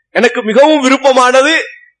எனக்கு மிகவும் விருப்பமானது,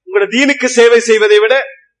 உங்களோட தீனுக்கு சேவை செய்வதை விட,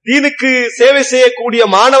 தீனுக்கு சேவை செய்யக்கூடிய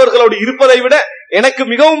மாணவர்களோடு இருப்பதை விட எனக்கு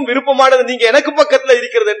மிகவும் விருப்பமானது நீங்க எனக்கு பக்கத்துல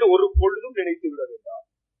இருக்கிறது என்று ஒரு பொழுதும் நினைத்து விட வேண்டாம்,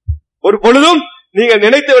 ஒரு பொழுதும் நீங்க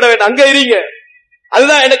நினைத்து விட வேண்டாம், அங்க இருங்க,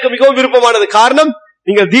 அதுதான் எனக்கு மிகவும் விருப்பமானது, காரணம்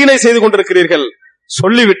நீங்கள் தீனை செய்து கொண்டிருக்கிறீர்கள்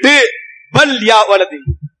சொல்லிவிட்டு, பல் யா வலதி,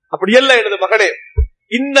 அப்படி அல்ல எனது மகனே,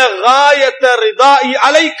 இன்ன காயத ரிதாஇ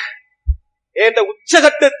அலைக், என்ற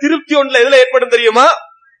உச்சகட்ட திருப்தி ஒன்றுல எதுல ஏற்படும் தெரியுமா,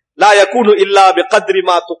 லா யகூனு இல்லா பிகத்ரி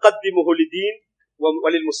மா துகத்திமுஹு லிதீன்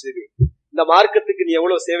வலில் முஸ்லிமீன். இந்த மார்க்கத்துக்கு நீ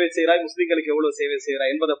எவ்வளவு சேவை செய்கிறாய், முஸ்லிம்களுக்கு எவ்வளவு சேவை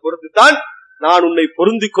செய்கிறாய் என்பதை பொறுத்து தான் நான் உன்னை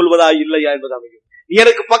பொருந்திக் கொள்வதா இல்லையா என்பது அமையும்.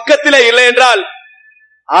 எனக்கு பக்கத்திலே இல்லை என்றால்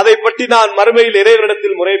அதை பற்றி நான் மறுமையில்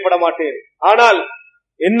இறைவனிடத்தில் முறைப்பட மாட்டேன். ஆனால்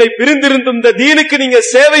என்னை பிரிந்திருந்தும் இந்த தீனுக்கு நீங்க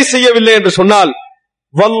சேவை செய்யவில்லை என்று சொன்னால்,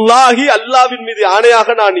 வல்லாஹி அல்லாஹ்வின் மீது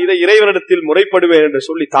ஆணையாக நான் இதை இறைவனிடத்தில் முறைப்படுவேன் என்று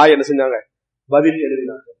சொல்லி தாய் என்ன செஞ்சாங்க, பதில்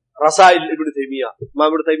எழுதினார்கள். ரசாயில் இப்னு தைமியா,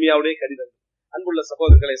 இமாம் இப்னு தைமியாவுடைய கடிதம். அன்புள்ள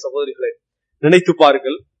சகோதரர்களே சகோதரிகளே, நினைத்து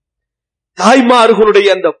பாருங்கள், தாய்மார்களுடைய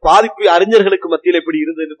அந்த பாதிப்பு அறிஞர்களுக்கு மத்தியில் எப்படி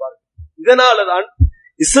இருந்தது பாருங்கள். இதனாலதான்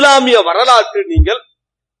இஸ்லாமிய வரலாற்று நீங்கள்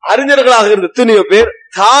அறிஞர்களாக இருந்த எத்தனையோ பேர்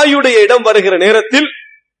தாயுடைய இடம் வருகிற நேரத்தில்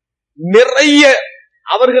நிறைய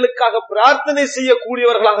அவர்களுக்காக பிரார்த்தனை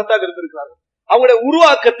செய்யக்கூடியவர்களாகத்தான் இருந்திருக்கிறார்கள். அவங்களுடைய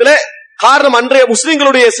உருவாக்கத்துல காரணம், அன்றைய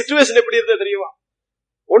முஸ்லிம்களுடைய சிச்சுவேஷன் எப்படி இருந்தது தெரியுமா,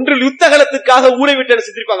 ஒன்றில் யுத்த காலத்துக்காக ஊரை விட்டு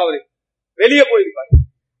செஞ்சிருப்பாங்க, அவரு வெளியே போயிருப்பாங்க,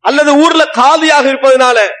 அல்லது ஊர்ல காலியாக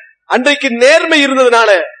இருப்பதனால அன்றைக்கு நேர்மை இருந்ததுனால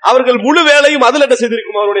அவர்கள் முழு வேலையும் அதுல என்ன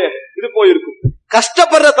செய்திருக்கும், அவருடைய இது போயிருக்கும்.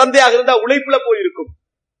 கஷ்டப்படுற தந்தையாக இருந்தா உழைப்புல போயிருக்கும்.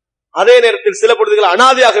 அதே நேரத்தில் சில பொழுதுகள்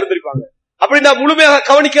அனாதையாக இருந்திருப்பாங்க. அப்படின்னா முழுமையாக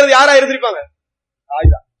கவனிக்கிறது யாரா இருந்திருப்பாங்க,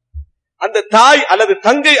 தாய் தான். அந்த தாய் அல்லது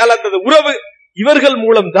தங்கை அல்லது உறவு, இவர்கள்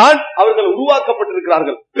மூலம் தான் அவர்கள்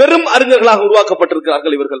உருவாக்கப்பட்டிருக்கிறார்கள், பெரும் அறிஞர்களாக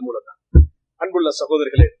உருவாக்கப்பட்டிருக்கிறார்கள் இவர்கள் மூலம் தான். அன்புள்ள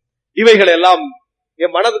சகோதரர்களே, இவைகள் எல்லாம்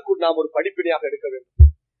என் மனதுக்குள் நாம் ஒரு படிப்பினையாக எடுக்க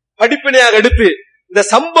வேண்டும். படிப்பினையாக எடுத்து இந்த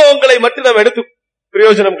சம்பவங்களை மட்டும் நாம் எடுத்து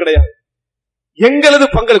பிரயோஜனம் கிடையாது. எங்களது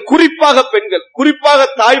பங்கள், குறிப்பாக பெண்கள், குறிப்பாக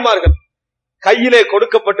தாய்மார்கள் கையிலே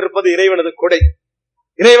கொடுக்கப்பட்டிருப்பது இறைவனது கொடை,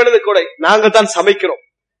 இறைவனது கொடை. நாங்க தான் சமைக்கிறோம்,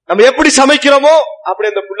 நம்ம எப்படி சமைக்கிறோமோ அப்படி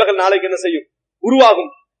அந்த பிள்ளைகள் நாளைக்கு என்ன செய்யும்,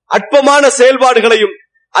 உருவாகும். அற்பமான செயல்பாடுகளையும்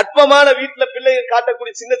அற்பமான வீட்டுல பிள்ளைகள்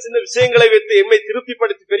காட்டக்கூடிய சின்ன சின்ன விஷயங்களை வைத்து எம்மை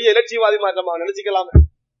திருப்திப்படுத்தி பெரிய இலட்சியவாதிமா நம்ம நினைச்சுக்கலாம்.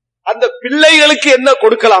 அந்த பிள்ளைகளுக்கு என்ன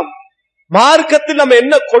கொடுக்கலாம், மார்க்கத்தில் நம்ம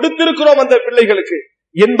என்ன கொடுத்திருக்கிறோம் அந்த பிள்ளைகளுக்கு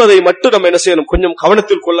என்பதை மட்டும் நம்ம என்ன செய்யணும், கொஞ்சம்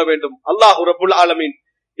கவனத்தில் கொள்ள வேண்டும். அல்லாஹ் ரப்புல் ஆலமீன்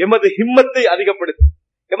எமது ஹிம்மத்தை அதிகப்படுத்தி,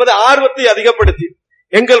 எமது ஆர்வத்தை அதிகப்படுத்தி,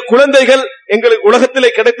 எங்கள் குழந்தைகள் எங்களுக்கு உலகத்திலே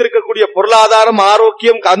கிடைத்திருக்கக்கூடிய பொருளாதாரம்,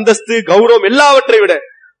 ஆரோக்கியம், அந்தஸ்து, கௌரவம் எல்லாவற்றை விட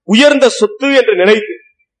உயர்ந்த சொத்து என்று நினைத்து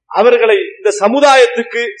அவர்களை இந்த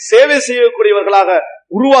சமுதாயத்துக்கு சேவை செய்யக்கூடியவர்களாக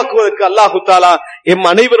உருவாக்குவதற்கு அல்லாஹு தஆலா எம்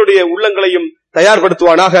அனைவருடைய உள்ளங்களையும்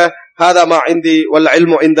தயார்படுத்துவானாக. ஹாதா மா இந்தி வல்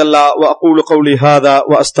இல்மு இந்தல்லாஹ் வ அகூலு கௌலி ஹாதா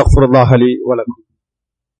வ அஸ்தக்ஃபிருல்லாஹ லி வ லக்கும்.